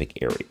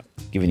specific area.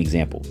 Give you an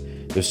example.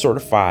 There's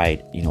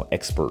certified,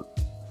 expert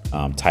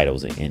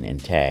titles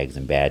and tags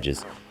and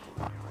badges.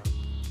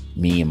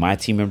 Me and my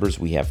team members,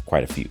 we have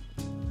quite a few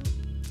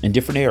in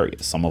different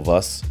areas. Some of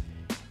us,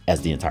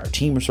 as the entire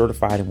team, are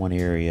certified in one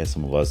area.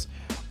 Some of us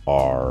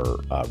are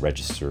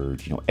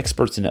registered,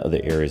 experts in other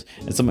areas,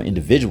 and some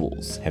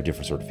individuals have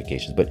different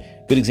certifications.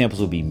 But good examples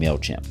would be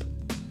MailChimp,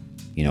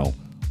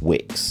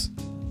 Wix,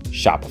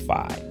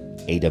 Shopify,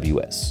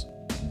 AWS,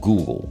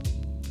 Google,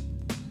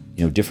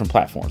 different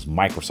platforms,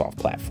 Microsoft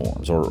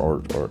platforms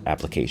or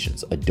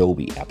applications,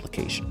 Adobe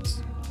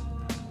applications,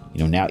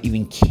 now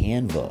even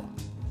Canva,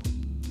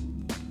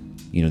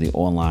 the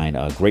online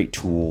great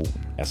tool,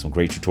 has some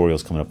great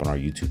tutorials coming up on our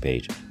YouTube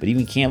page. But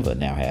even Canva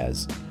now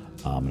has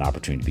an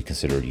opportunity to be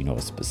considered,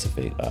 a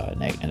specific,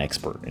 an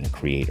expert and a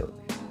creator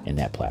in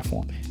that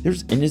platform.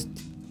 This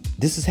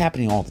is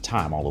happening all the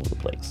time, all over the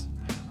place.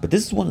 But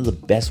this is one of the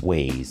best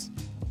ways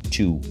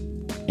to,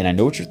 and I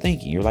know what you're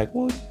thinking. You're like,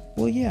 well,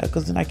 yeah,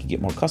 because then I can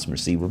get more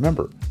customers. See,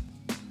 remember,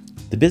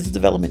 the business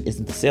development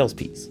isn't the sales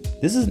piece.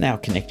 This is now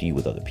connecting you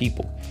with other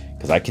people.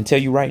 Because I can tell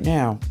you right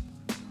now,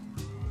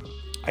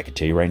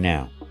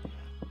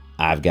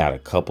 I've got a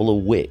couple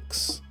of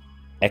Wix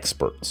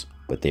experts,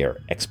 but they are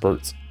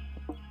experts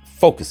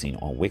focusing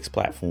on Wix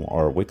platform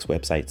or Wix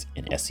websites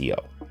and SEO.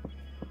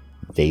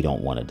 They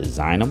don't want to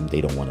design them.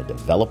 They don't want to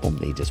develop them.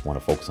 They just want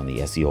to focus on the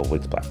SEO of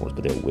Wix platforms,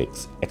 but they're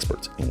Wix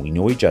experts. And we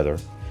know each other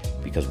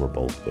because we're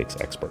both Wix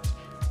experts.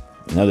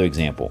 Another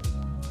example.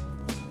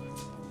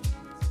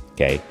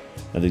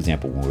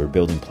 When we're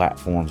building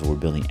platforms or we're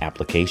building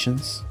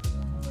applications.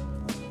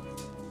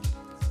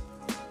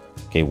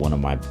 One of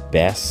my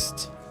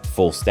best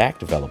full stack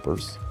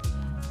developers,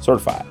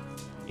 certified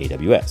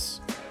AWS,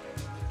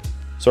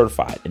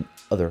 certified in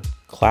other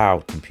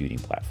cloud computing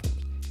platforms.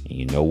 And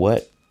you know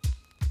what?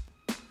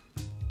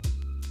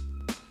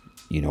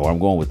 You know where I'm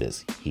going with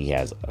this. He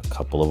has a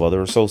couple of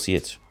other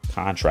associates,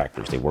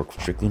 contractors. They work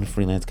strictly in the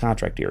freelance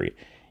contract area.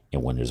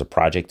 And when there's a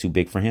project too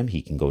big for him,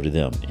 he can go to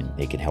them and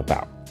they can help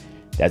out.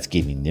 That's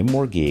giving them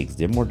more gigs,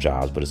 them more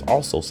jobs, but it's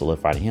also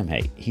solidifying him,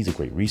 hey, he's a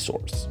great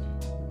resource.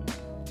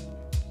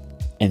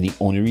 And the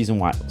only reason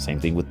why, same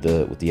thing with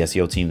the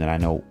SEO team that I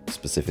know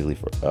specifically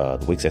for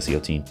the Wix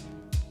SEO team,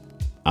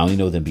 I only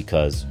know them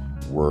because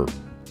we're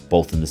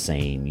both in the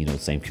same,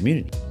 same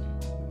community.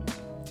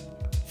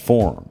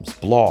 Forums,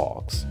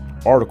 blogs,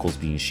 articles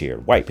being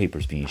shared, white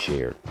papers being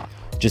shared,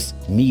 just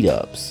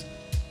meetups,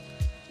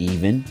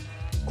 even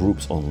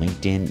groups on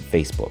LinkedIn,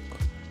 Facebook.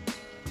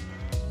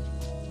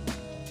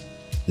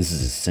 This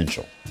is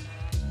essential.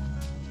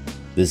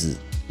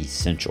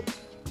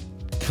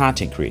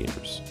 Content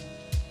creators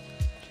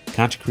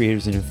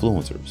and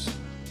influencers.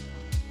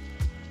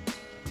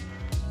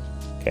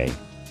 Okay.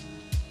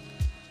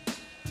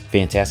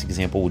 Fantastic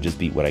example would just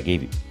be what I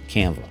gave you.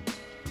 Canva.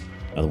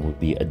 Another would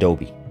be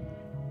Adobe,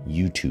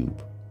 YouTube.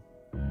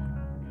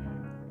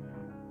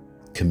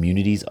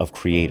 Communities of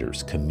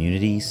creators,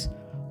 communities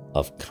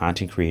of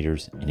content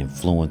creators and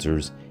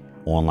influencers,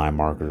 online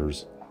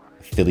marketers,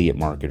 affiliate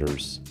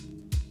marketers.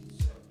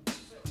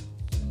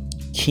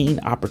 Keen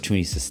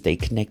opportunities to stay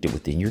connected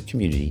within your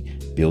community,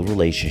 build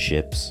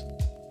relationships.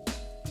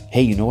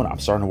 Hey, you know what? I'm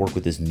starting to work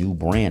with this new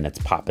brand that's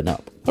popping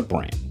up. What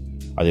brand?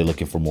 Are they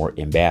looking for more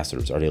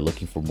ambassadors? Are they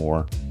looking for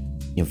more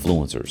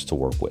influencers to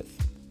work with?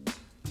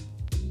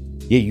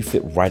 Yeah, you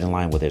fit right in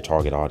line with their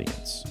target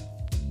audience.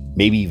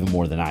 Maybe even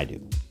more than I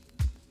do.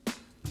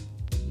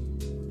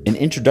 An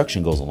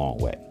introduction goes a long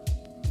way.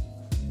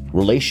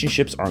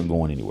 Relationships aren't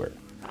going anywhere.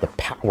 The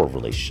power of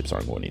relationships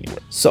aren't going anywhere.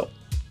 So,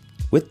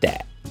 with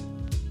that,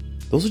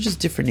 those are just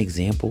different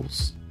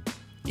examples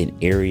in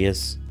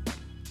areas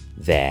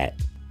that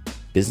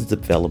business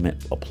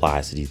development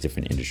applies to these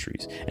different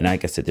industries. And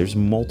like I said, there's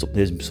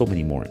so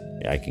many more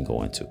I can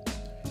go into,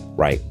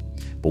 right?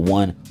 But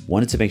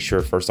wanted to make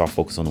sure, first off,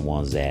 focus on the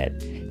ones that,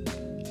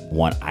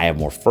 I have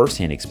more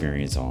firsthand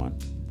experience on,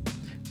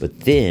 but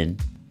then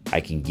I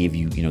can give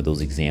you,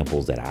 those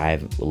examples that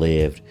I've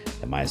lived,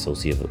 that my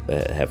associates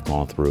have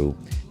gone through,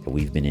 that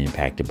we've been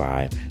impacted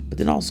by, but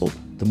then also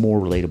the more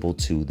relatable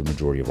to the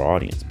majority of our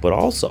audience. But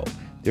also,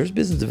 there's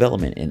business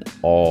development in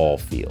all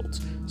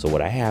fields. So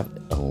what I have,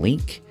 a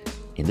link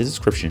in the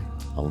description,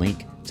 a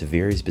link to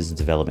various business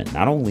development,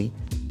 not only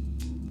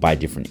by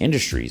different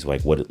industries,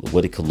 like what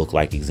it could look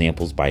like,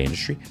 examples by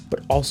industry,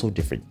 but also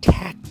different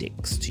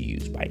tactics to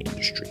use by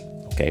industry.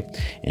 Okay.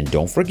 And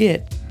don't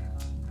forget,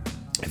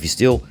 if you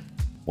still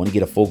want to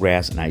get a full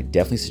grasp, and I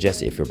definitely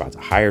suggest it if you're about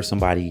to hire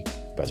somebody,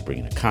 about to bring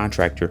in a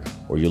contractor,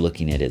 or you're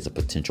looking at it as a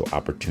potential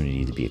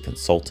opportunity to be a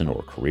consultant or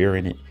a career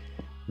in it,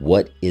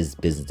 what is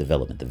business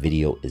development? The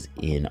video is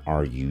in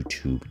our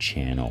YouTube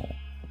channel,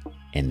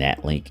 and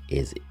that link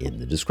is in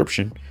the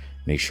description.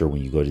 Make sure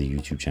when you go to the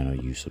YouTube channel,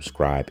 you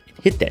subscribe and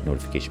hit that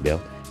notification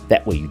bell.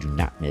 That way you do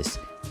not miss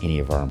any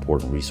of our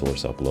important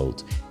resource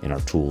uploads and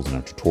our tools and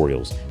our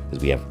tutorials,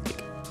 because we have,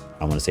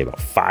 I want to say, about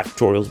 5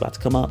 tutorials about to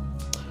come up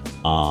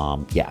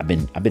Yeah, I've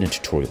been a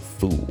tutorial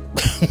fool.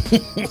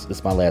 This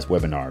is my last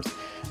webinars.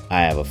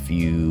 I have a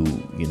few,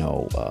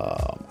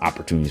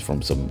 opportunities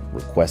from some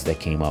requests that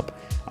came up.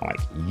 I'm like,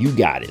 you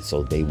got it.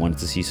 So they wanted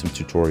to see some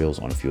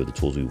tutorials on a few of the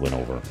tools we went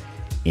over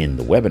in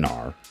the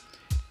webinar.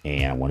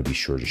 And I want to be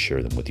sure to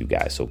share them with you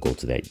guys. So go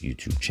to that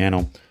YouTube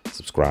channel,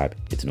 subscribe,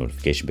 hit the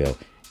notification bell,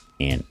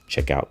 and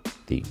check out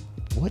the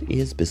What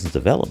is Business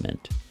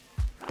Development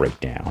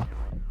breakdown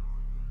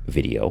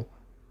video,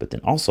 but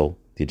then also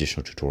the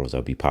additional tutorials that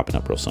will be popping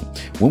up real soon.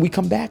 When we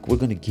come back, we're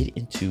going to get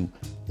into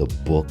the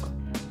book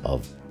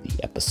of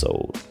the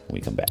episode when we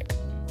come back.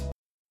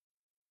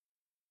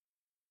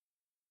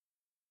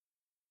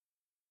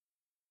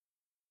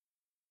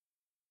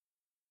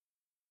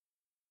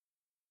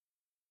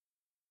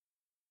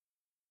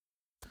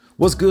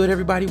 What's good,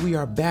 everybody? We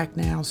are back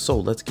now. So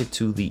let's get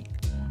to the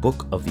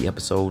book of the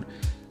episode.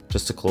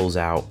 Just to close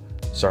out,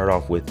 start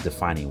off with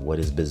defining what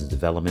is business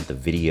development. The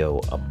video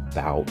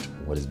about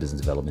what is business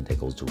development that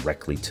goes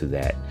directly to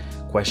that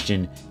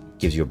question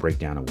gives you a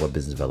breakdown of what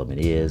business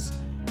development is,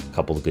 a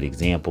couple of good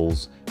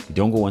examples. We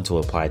don't go into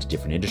apply to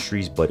different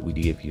industries, but we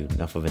do give you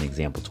enough of an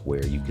example to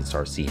where you can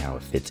start to see how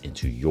it fits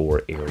into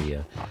your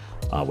area,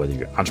 whether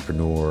you're an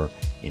entrepreneur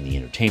in the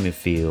entertainment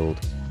field,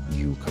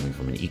 you coming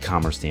from an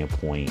e-commerce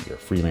standpoint, you're a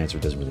freelancer,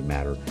 doesn't really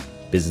matter.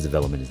 Business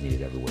development is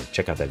needed everywhere.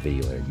 Check out that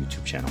video at our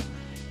YouTube channel.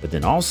 But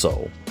then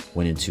also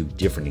went into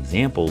different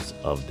examples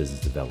of business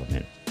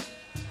development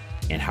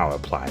and how it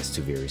applies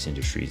to various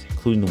industries,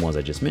 including the ones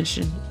I just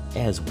mentioned,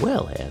 as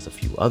well as a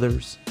few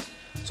others.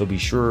 So be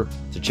sure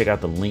to check out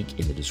the link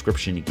in the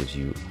description. It gives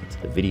you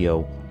to the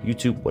video,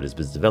 YouTube, what is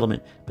business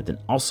development, but then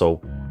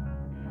also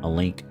a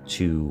link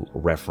to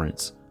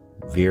reference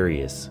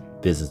various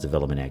business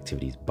development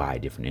activities by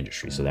different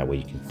industries. So that way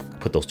you can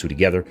put those two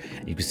together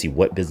and you can see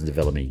what business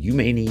development you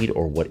may need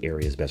or what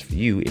area is best for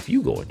you if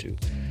you go into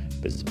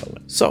business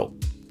development. So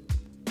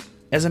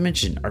as I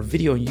mentioned, our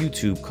video on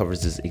YouTube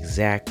covers this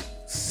exact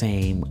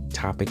same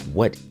topic.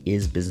 What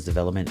is business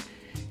development?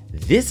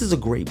 This is a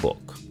great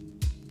book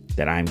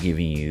that I'm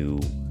giving you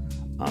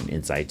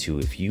insight to.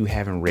 If you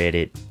haven't read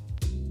it,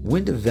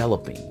 when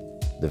developing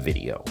the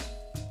video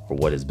for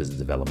what is business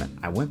development,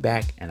 I went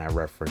back and I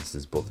referenced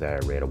this book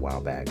that I read a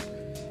while back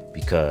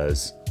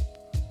because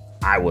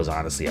I was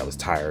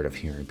tired of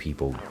hearing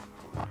people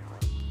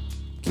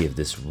give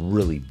this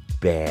really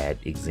bad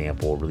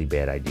example, really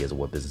bad ideas of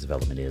what business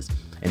development is.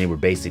 And they were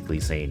basically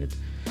saying that,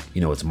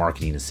 it's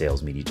marketing and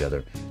sales meet each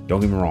other. Don't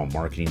get me wrong,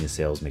 marketing and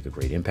sales make a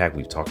great impact.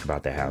 We've talked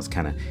about that, how it's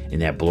kind of in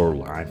that blurred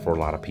line for a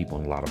lot of people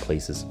in a lot of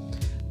places.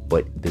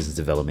 But business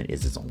development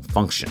is its own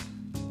function.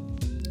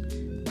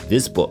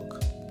 This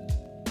book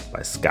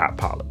by Scott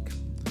Pollack,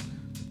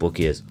 the book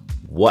is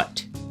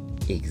What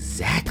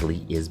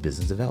Exactly is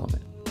Business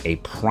Development? A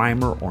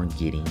primer on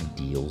getting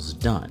deals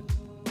done.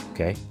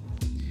 Okay?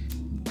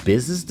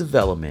 Business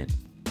development,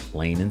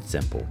 plain and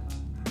simple,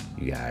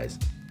 you guys,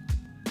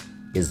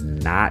 is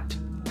not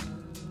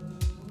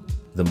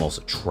the most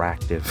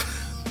attractive,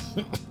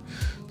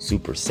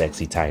 super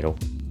sexy title.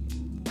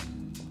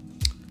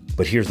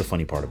 But here's the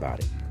funny part about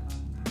it.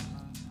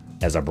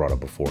 As I brought up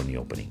before in the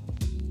opening,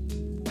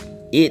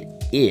 it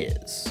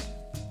is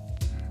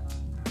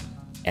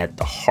at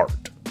the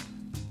heart,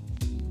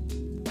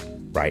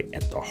 right?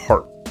 At the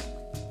heart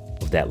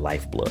of that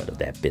lifeblood of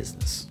that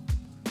business.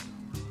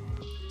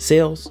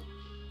 Sales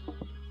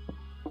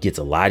gets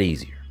a lot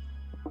easier.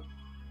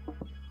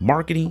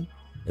 Marketing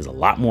is a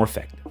lot more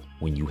effective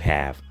when you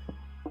have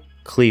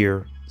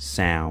clear,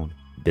 sound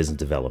business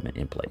development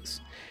in place,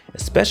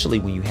 especially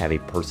when you have a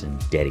person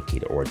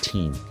dedicated or a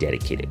team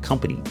dedicated,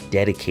 company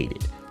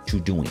dedicated to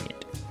doing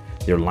it.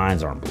 Their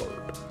lines aren't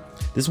blurred.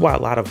 This is why a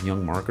lot of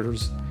young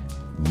marketers,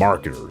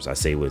 I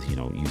say with,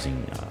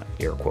 using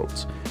air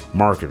quotes,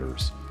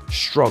 marketers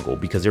struggle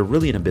because they're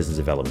really in a business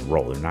development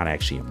role. They're not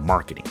actually in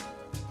marketing.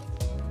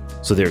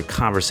 So their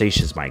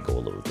conversations might go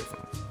a little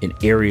different in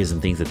areas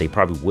and things that they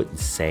probably wouldn't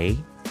say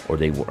or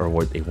they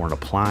weren't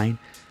applying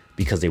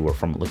because they were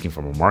looking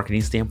from a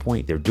marketing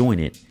standpoint. They're doing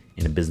it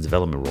in a business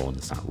development role and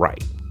it's not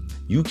right.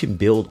 You can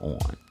build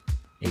on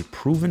a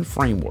proven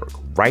framework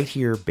right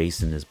here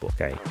based in this book.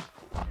 Okay.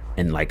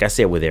 And like I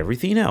said, with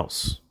everything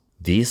else,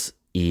 this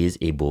is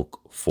a book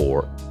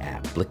for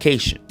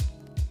application.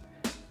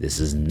 This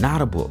is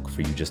not a book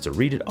for you just to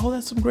read it. Oh,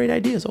 that's some great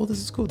ideas. Oh, this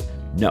is cool.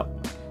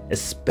 No,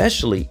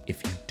 especially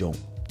if you don't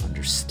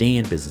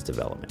understand business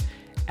development.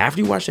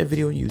 After you watch that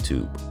video on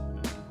YouTube,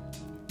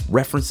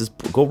 references,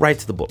 go right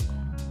to the book,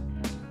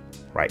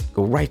 right?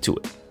 Go right to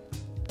it.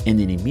 And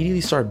then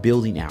immediately start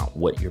building out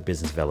what your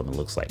business development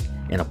looks like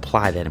and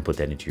apply that and put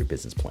that into your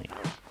business plan.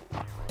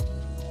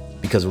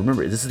 Because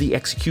remember, this is the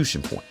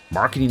execution point.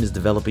 Marketing is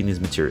developing these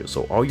materials.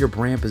 So all your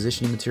brand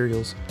positioning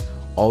materials,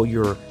 all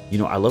your,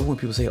 I love when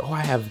people say, oh,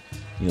 I have,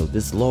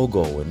 this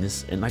logo and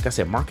this. And like I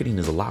said, marketing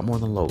is a lot more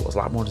than logo. It's a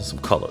lot more than some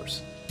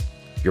colors.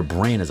 Your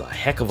brand is a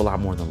heck of a lot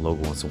more than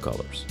logo and some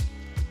colors.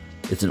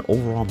 It's an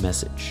overall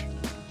message.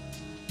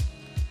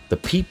 The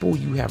people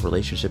you have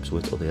relationships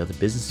with or the other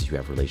businesses you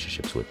have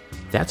relationships with,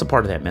 that's a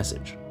part of that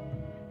message.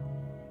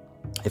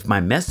 If my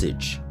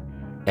message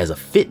as a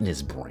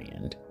fitness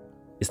brand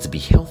is to be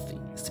healthy,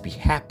 is to be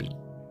happy,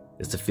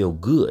 is to feel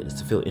good, is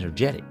to feel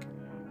energetic,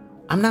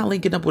 I'm not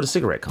linking up with a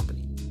cigarette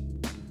company.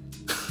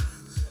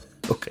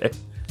 Okay,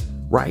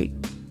 right?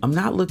 I'm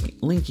not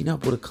linking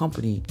up with a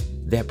company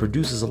that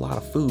produces a lot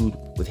of food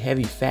with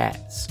heavy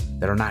fats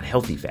that are not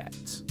healthy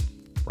fats,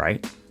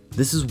 right?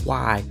 This is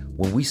why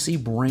when we see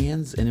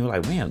brands and they're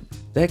like, man,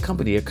 that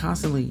company, they're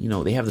constantly,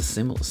 they have the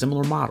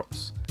similar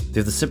models. They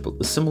have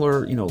the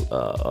similar,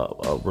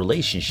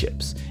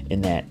 relationships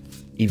in that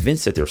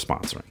events that they're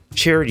sponsoring,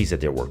 charities that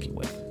they're working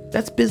with.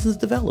 That's business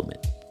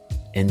development.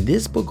 And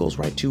this book goes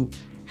right to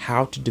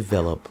how to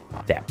develop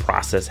that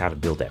process, how to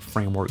build that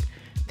framework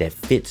that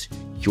fits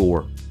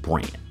your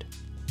brand.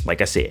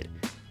 Like I said,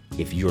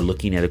 if you're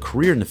looking at a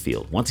career in the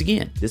field, once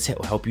again, this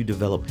will help you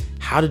develop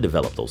how to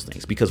develop those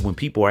things. Because when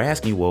people are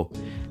asking you, well,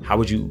 how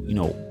would you,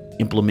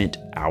 implement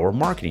our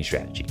marketing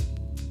strategy?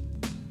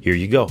 Here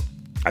you go.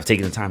 I've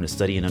taken the time to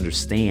study and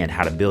understand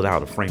how to build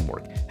out a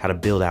framework, how to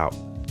build out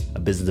a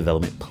business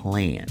development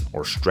plan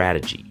or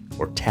strategy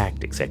or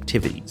tactics,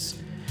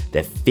 activities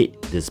that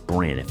fit this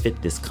brand and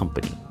fit this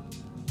company.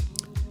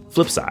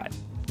 Flip side,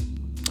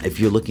 if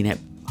you're looking at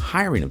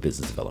hiring a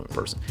business development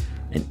person,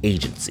 an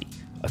agency,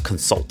 a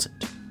consultant,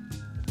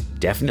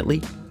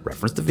 definitely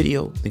reference the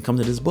video, then come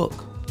to this book.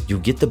 You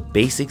get the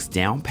basics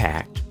down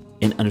packed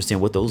and understand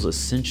what those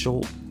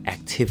essential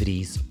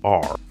activities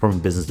are from a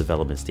business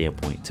development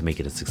standpoint to make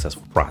it a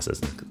successful process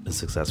and a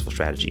successful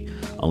strategy.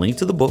 A link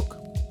to the book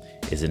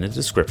is in the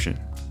description.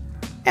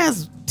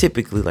 As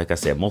typically, like I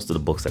said, most of the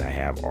books that I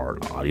have are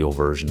an audio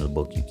version of the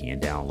book you can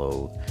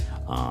download.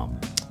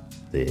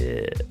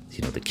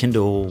 The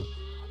Kindle,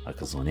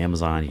 because on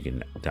Amazon you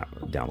can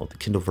download the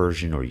Kindle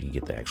version, or you can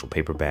get the actual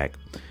paperback.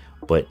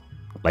 But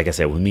like I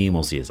said, with me,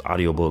 mostly it's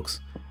audiobooks.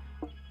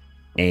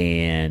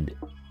 And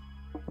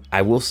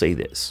I will say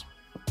this,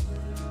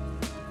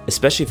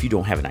 especially if you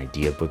don't have an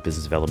idea of what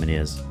business development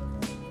is,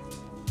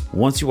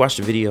 once you watch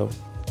the video,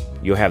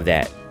 you'll have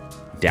that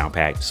down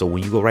packed. So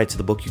when you go right to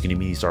the book, you can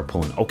immediately start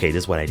pulling, okay,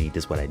 this is what I need,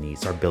 this is what I need.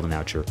 Start building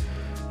out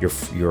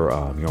your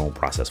own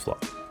process flow.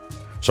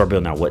 Start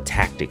building out what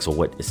tactics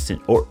or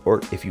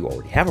or if you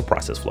already have a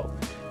process flow,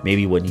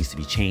 maybe what needs to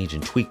be changed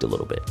and tweaked a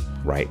little bit,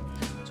 right?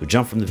 So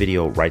jump from the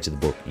video right to the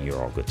book and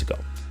you're all good to go.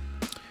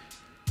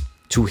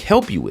 To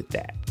help you with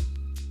that,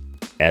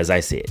 as I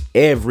said,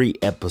 every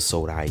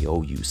episode I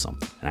owe you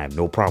something. And I have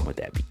no problem with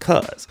that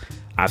because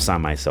I've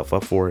signed myself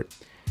up for it.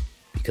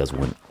 Because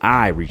when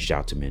I reached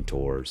out to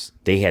mentors,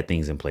 they had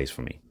things in place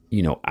for me.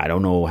 I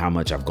don't know how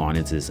much I've gone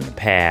into this in the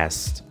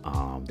past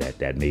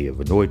that may have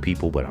annoyed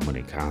people, but I'm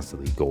going to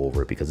constantly go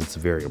over it because it's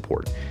very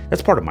important.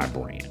 That's part of my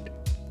brand,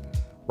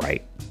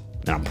 right?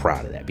 And I'm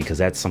proud of that because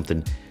that's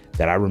something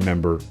that I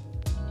remember,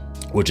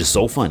 which is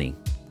so funny.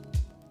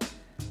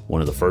 One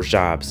of the first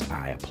jobs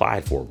I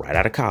applied for right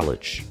out of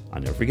college,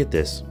 I'll never forget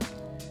this.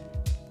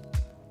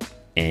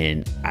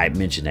 And I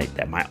mentioned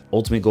that my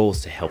ultimate goal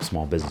is to help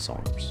small business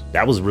owners.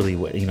 That was really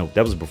what,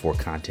 that was before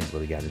content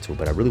really got into it,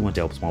 but I really want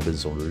to help small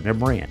business owners in their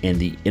brand. And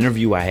the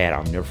interview I had,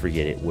 I'll never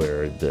forget it,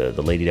 where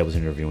the lady that was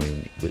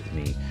interviewing with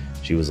me,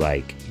 she was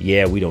like,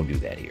 yeah, we don't do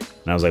that here.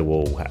 And I was like,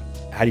 well,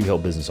 how do you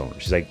help business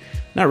owners? She's like,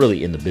 not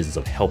really in the business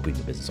of helping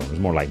the business owners,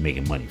 more like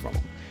making money from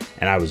them.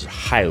 And I was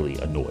highly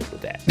annoyed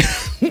with that.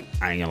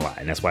 I ain't gonna lie.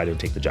 And that's why I didn't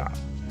take the job.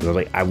 Because I was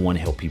like, I want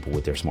to help people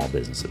with their small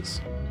businesses.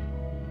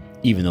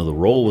 Even though the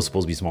role was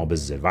supposed to be small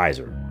business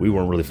advisor, we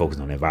weren't really focused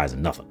on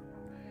advising nothing.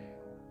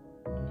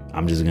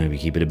 I'm just going to be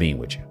keeping it a bean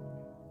with you.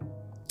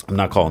 I'm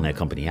not calling that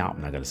company out.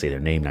 I'm not going to say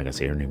their name, not going to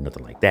say their name,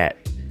 nothing like that.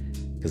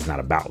 Because it's not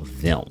about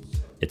them.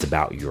 It's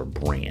about your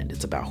brand.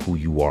 It's about who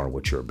you are,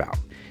 what you're about.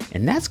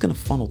 And that's going to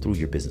funnel through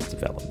your business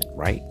development,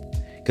 right?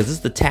 Because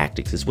it's the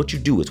tactics. It's what you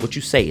do. It's what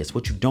you say. It's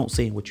what you don't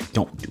say and what you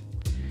don't do.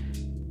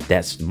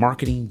 That's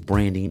marketing,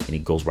 branding, and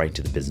it goes right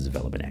into the business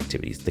development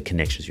activities, the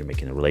connections you're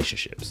making, the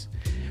relationships,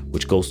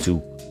 which goes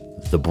to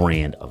the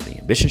brand of the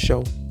Ambition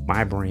Show,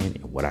 my brand,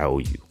 and what I owe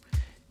you.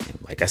 And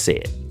like I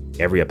said,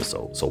 every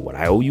episode. So what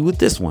I owe you with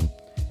this one,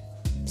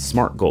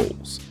 SMART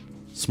goals.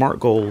 SMART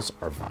goals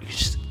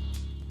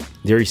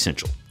they're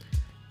essential.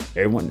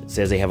 Everyone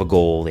says they have a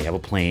goal, they have a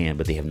plan,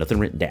 but they have nothing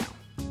written down,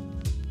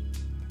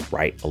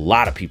 right? A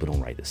lot of people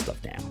don't write this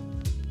stuff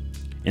down.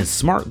 And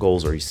SMART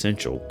goals are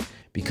essential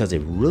because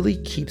it really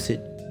keeps it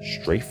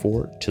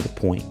straightforward to the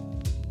point.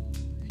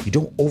 You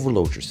don't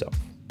overload yourself.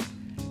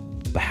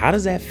 But how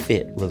does that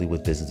fit really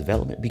with business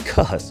development?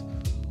 Because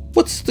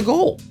what's the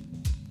goal?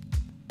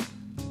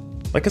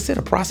 Like I said,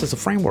 a process, a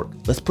framework.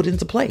 Let's put it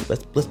into play.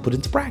 Let's put it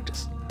into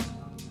practice.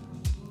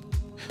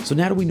 So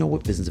now that we know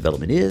what business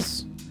development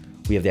is,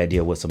 we have the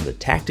idea of what some of the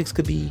tactics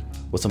could be,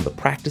 what some of the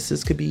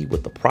practices could be,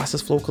 what the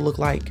process flow could look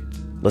like.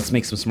 Let's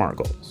make some SMART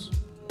goals.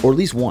 Or at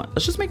least one.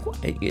 Let's just make one.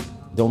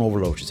 Don't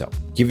overload yourself.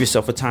 Give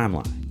yourself a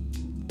timeline.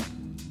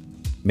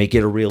 Make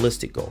it a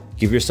realistic goal.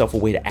 Give yourself a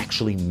way to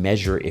actually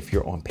measure if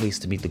you're on pace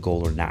to meet the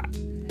goal or not.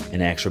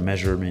 An actual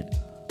measurement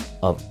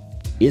of,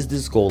 is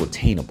this goal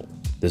attainable?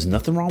 There's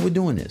nothing wrong with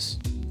doing this.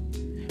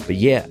 But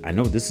yeah, I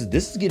know this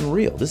is getting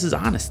real. This is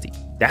honesty.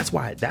 That's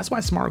why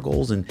SMART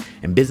goals and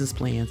business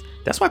plans,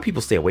 that's why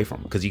people stay away from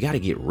them, because you got to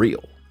get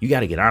real. You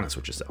got to get honest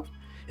with yourself.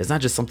 It's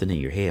not just something in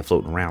your head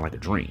floating around like a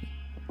dream,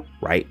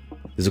 right?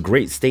 There's a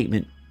great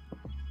statement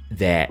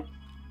that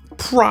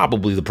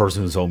probably the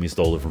person who told me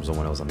stole it from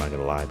someone else. I'm not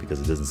going to lie,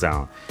 because it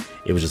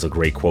was just a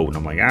great quote. And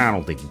I'm like, I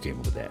don't think you came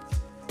up with that.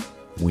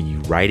 When you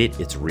write it,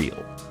 it's real.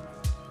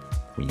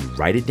 When you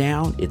write it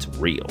down, it's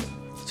real.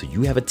 So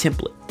you have a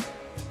template.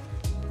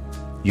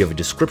 You have a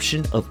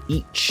description of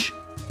each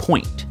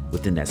point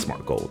within that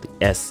SMART goal,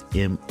 the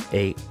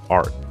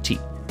SMART.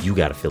 You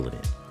got to fill it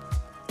in.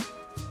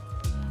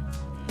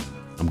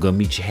 I'm going to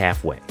meet you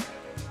halfway.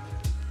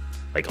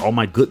 Like all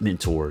my good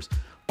mentors,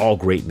 all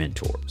great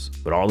mentors,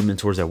 but all the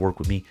mentors that work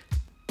with me,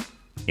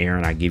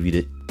 Aaron, I give you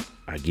this,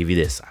 I'll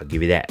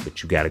give you that,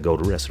 but you got to go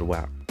the rest of the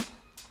while.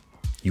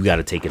 You got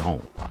to take it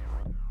home.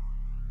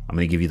 I'm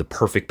going to give you the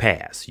perfect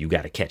pass. You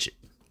got to catch it.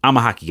 I'm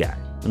a hockey guy.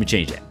 Let me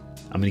change that.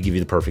 I'm going to give you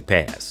the perfect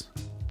pass,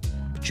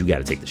 but you got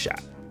to take the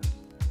shot.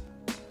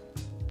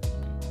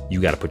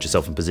 You got to put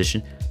yourself in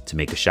position to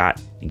make a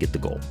shot and get the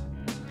goal.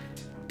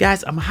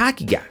 Guys, I'm a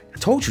hockey guy. I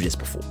told you this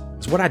before.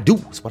 It's what I do.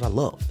 It's what I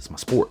love. It's my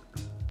sport.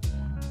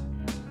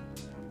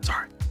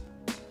 Sorry.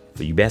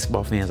 For you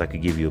basketball fans, I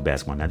could give you a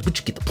basketball analogy, but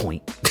you get the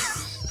point.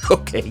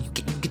 Okay, you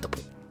get the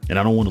point. And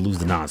I don't want to lose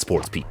the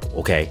non-sports people,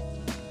 okay?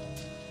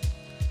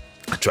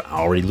 I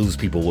already lose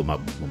people with my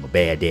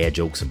bad dad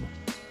jokes and my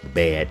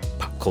bad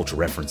pop culture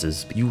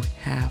references. But you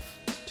have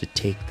to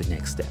take the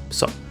next step.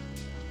 So,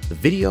 the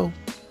video,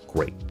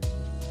 great.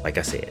 Like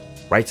I said,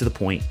 right to the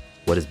point.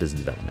 What is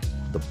business development?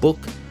 The book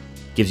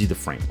gives you the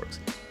frameworks,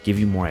 give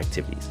you more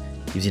activities,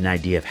 gives you an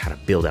idea of how to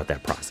build out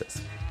that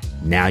process.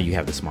 Now you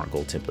have the SMART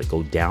goal template.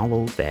 Go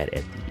download that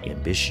at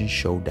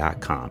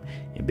theambitionshow.com.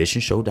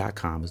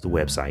 Ambitionshow.com is the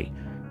website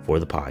for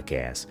the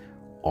podcast.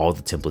 All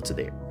the templates are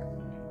there.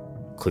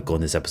 Click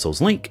on this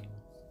episode's link,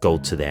 go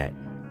to that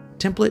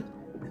template,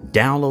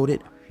 download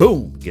it,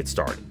 boom, get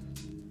started.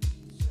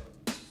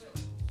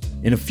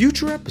 In a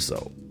future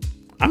episode,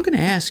 I'm going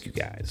to ask you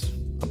guys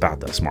about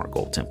the SMART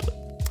goal template.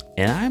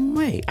 And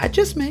I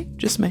just may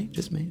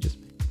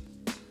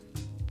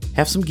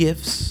have some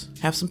gifts,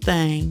 have some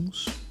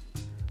things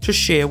to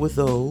share with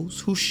those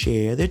who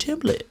share their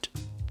template.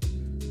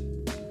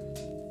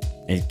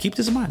 And keep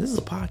this in mind, this is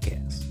a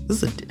podcast.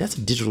 That's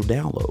a digital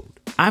download.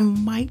 I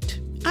might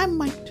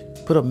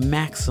put a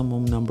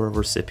maximum number of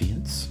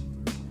recipients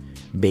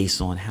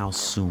based on how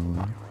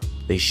soon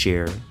they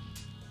share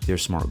their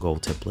SMART goal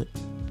template.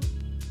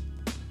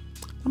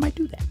 I might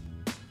do that.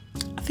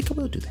 I think I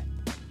will do that.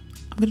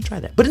 I'm going to try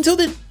that. But until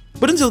then,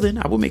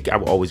 I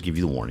will always give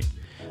you the warning.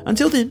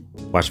 Until then,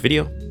 watch the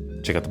video,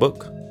 check out the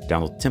book,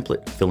 download the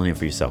template, fill it in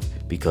for yourself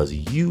because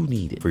you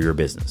need it for your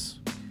business.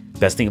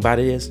 Best thing about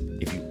it is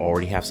if you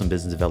already have some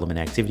business development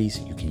activities,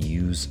 you can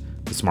use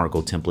the SMART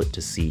goal template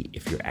to see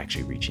if you're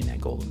actually reaching that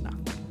goal or not.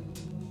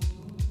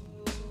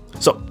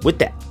 So with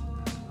that,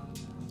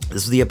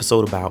 this is the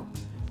episode about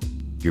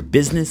your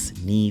business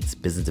needs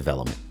business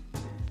development.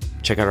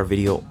 Check out our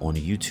video on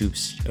our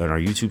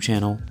YouTube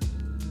channel.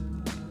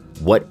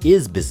 What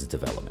is business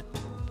development?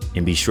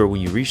 And be sure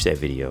when you reach that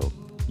video,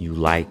 you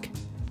like,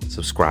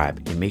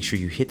 subscribe, and make sure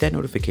you hit that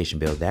notification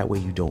bell. That way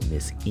you don't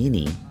miss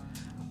any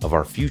of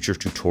our future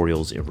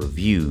tutorials and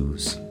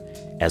reviews,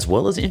 as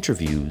well as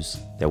interviews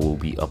that will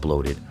be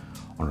uploaded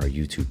on our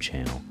YouTube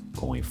channel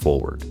going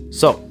forward.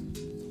 So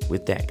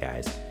with that,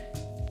 guys,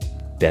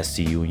 best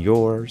to you and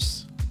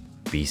yours.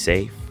 Be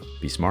safe,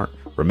 be smart.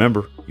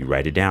 Remember, you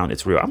write it down.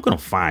 It's real. I'm going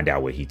to find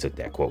out where he took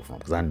that quote from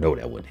because I know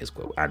that wasn't his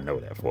quote. I know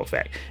that for a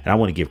fact. And I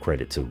want to give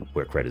credit to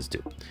where credit's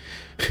due.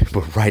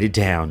 But write it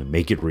down and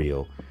make it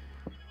real.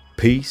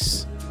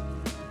 Peace.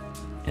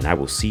 And I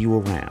will see you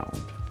around.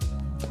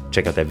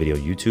 Check out that video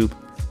on YouTube.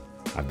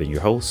 I've been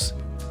your host,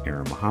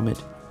 Aaron Muhammad.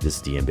 This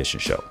is The Ambition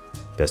Show.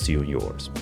 Best to you and yours.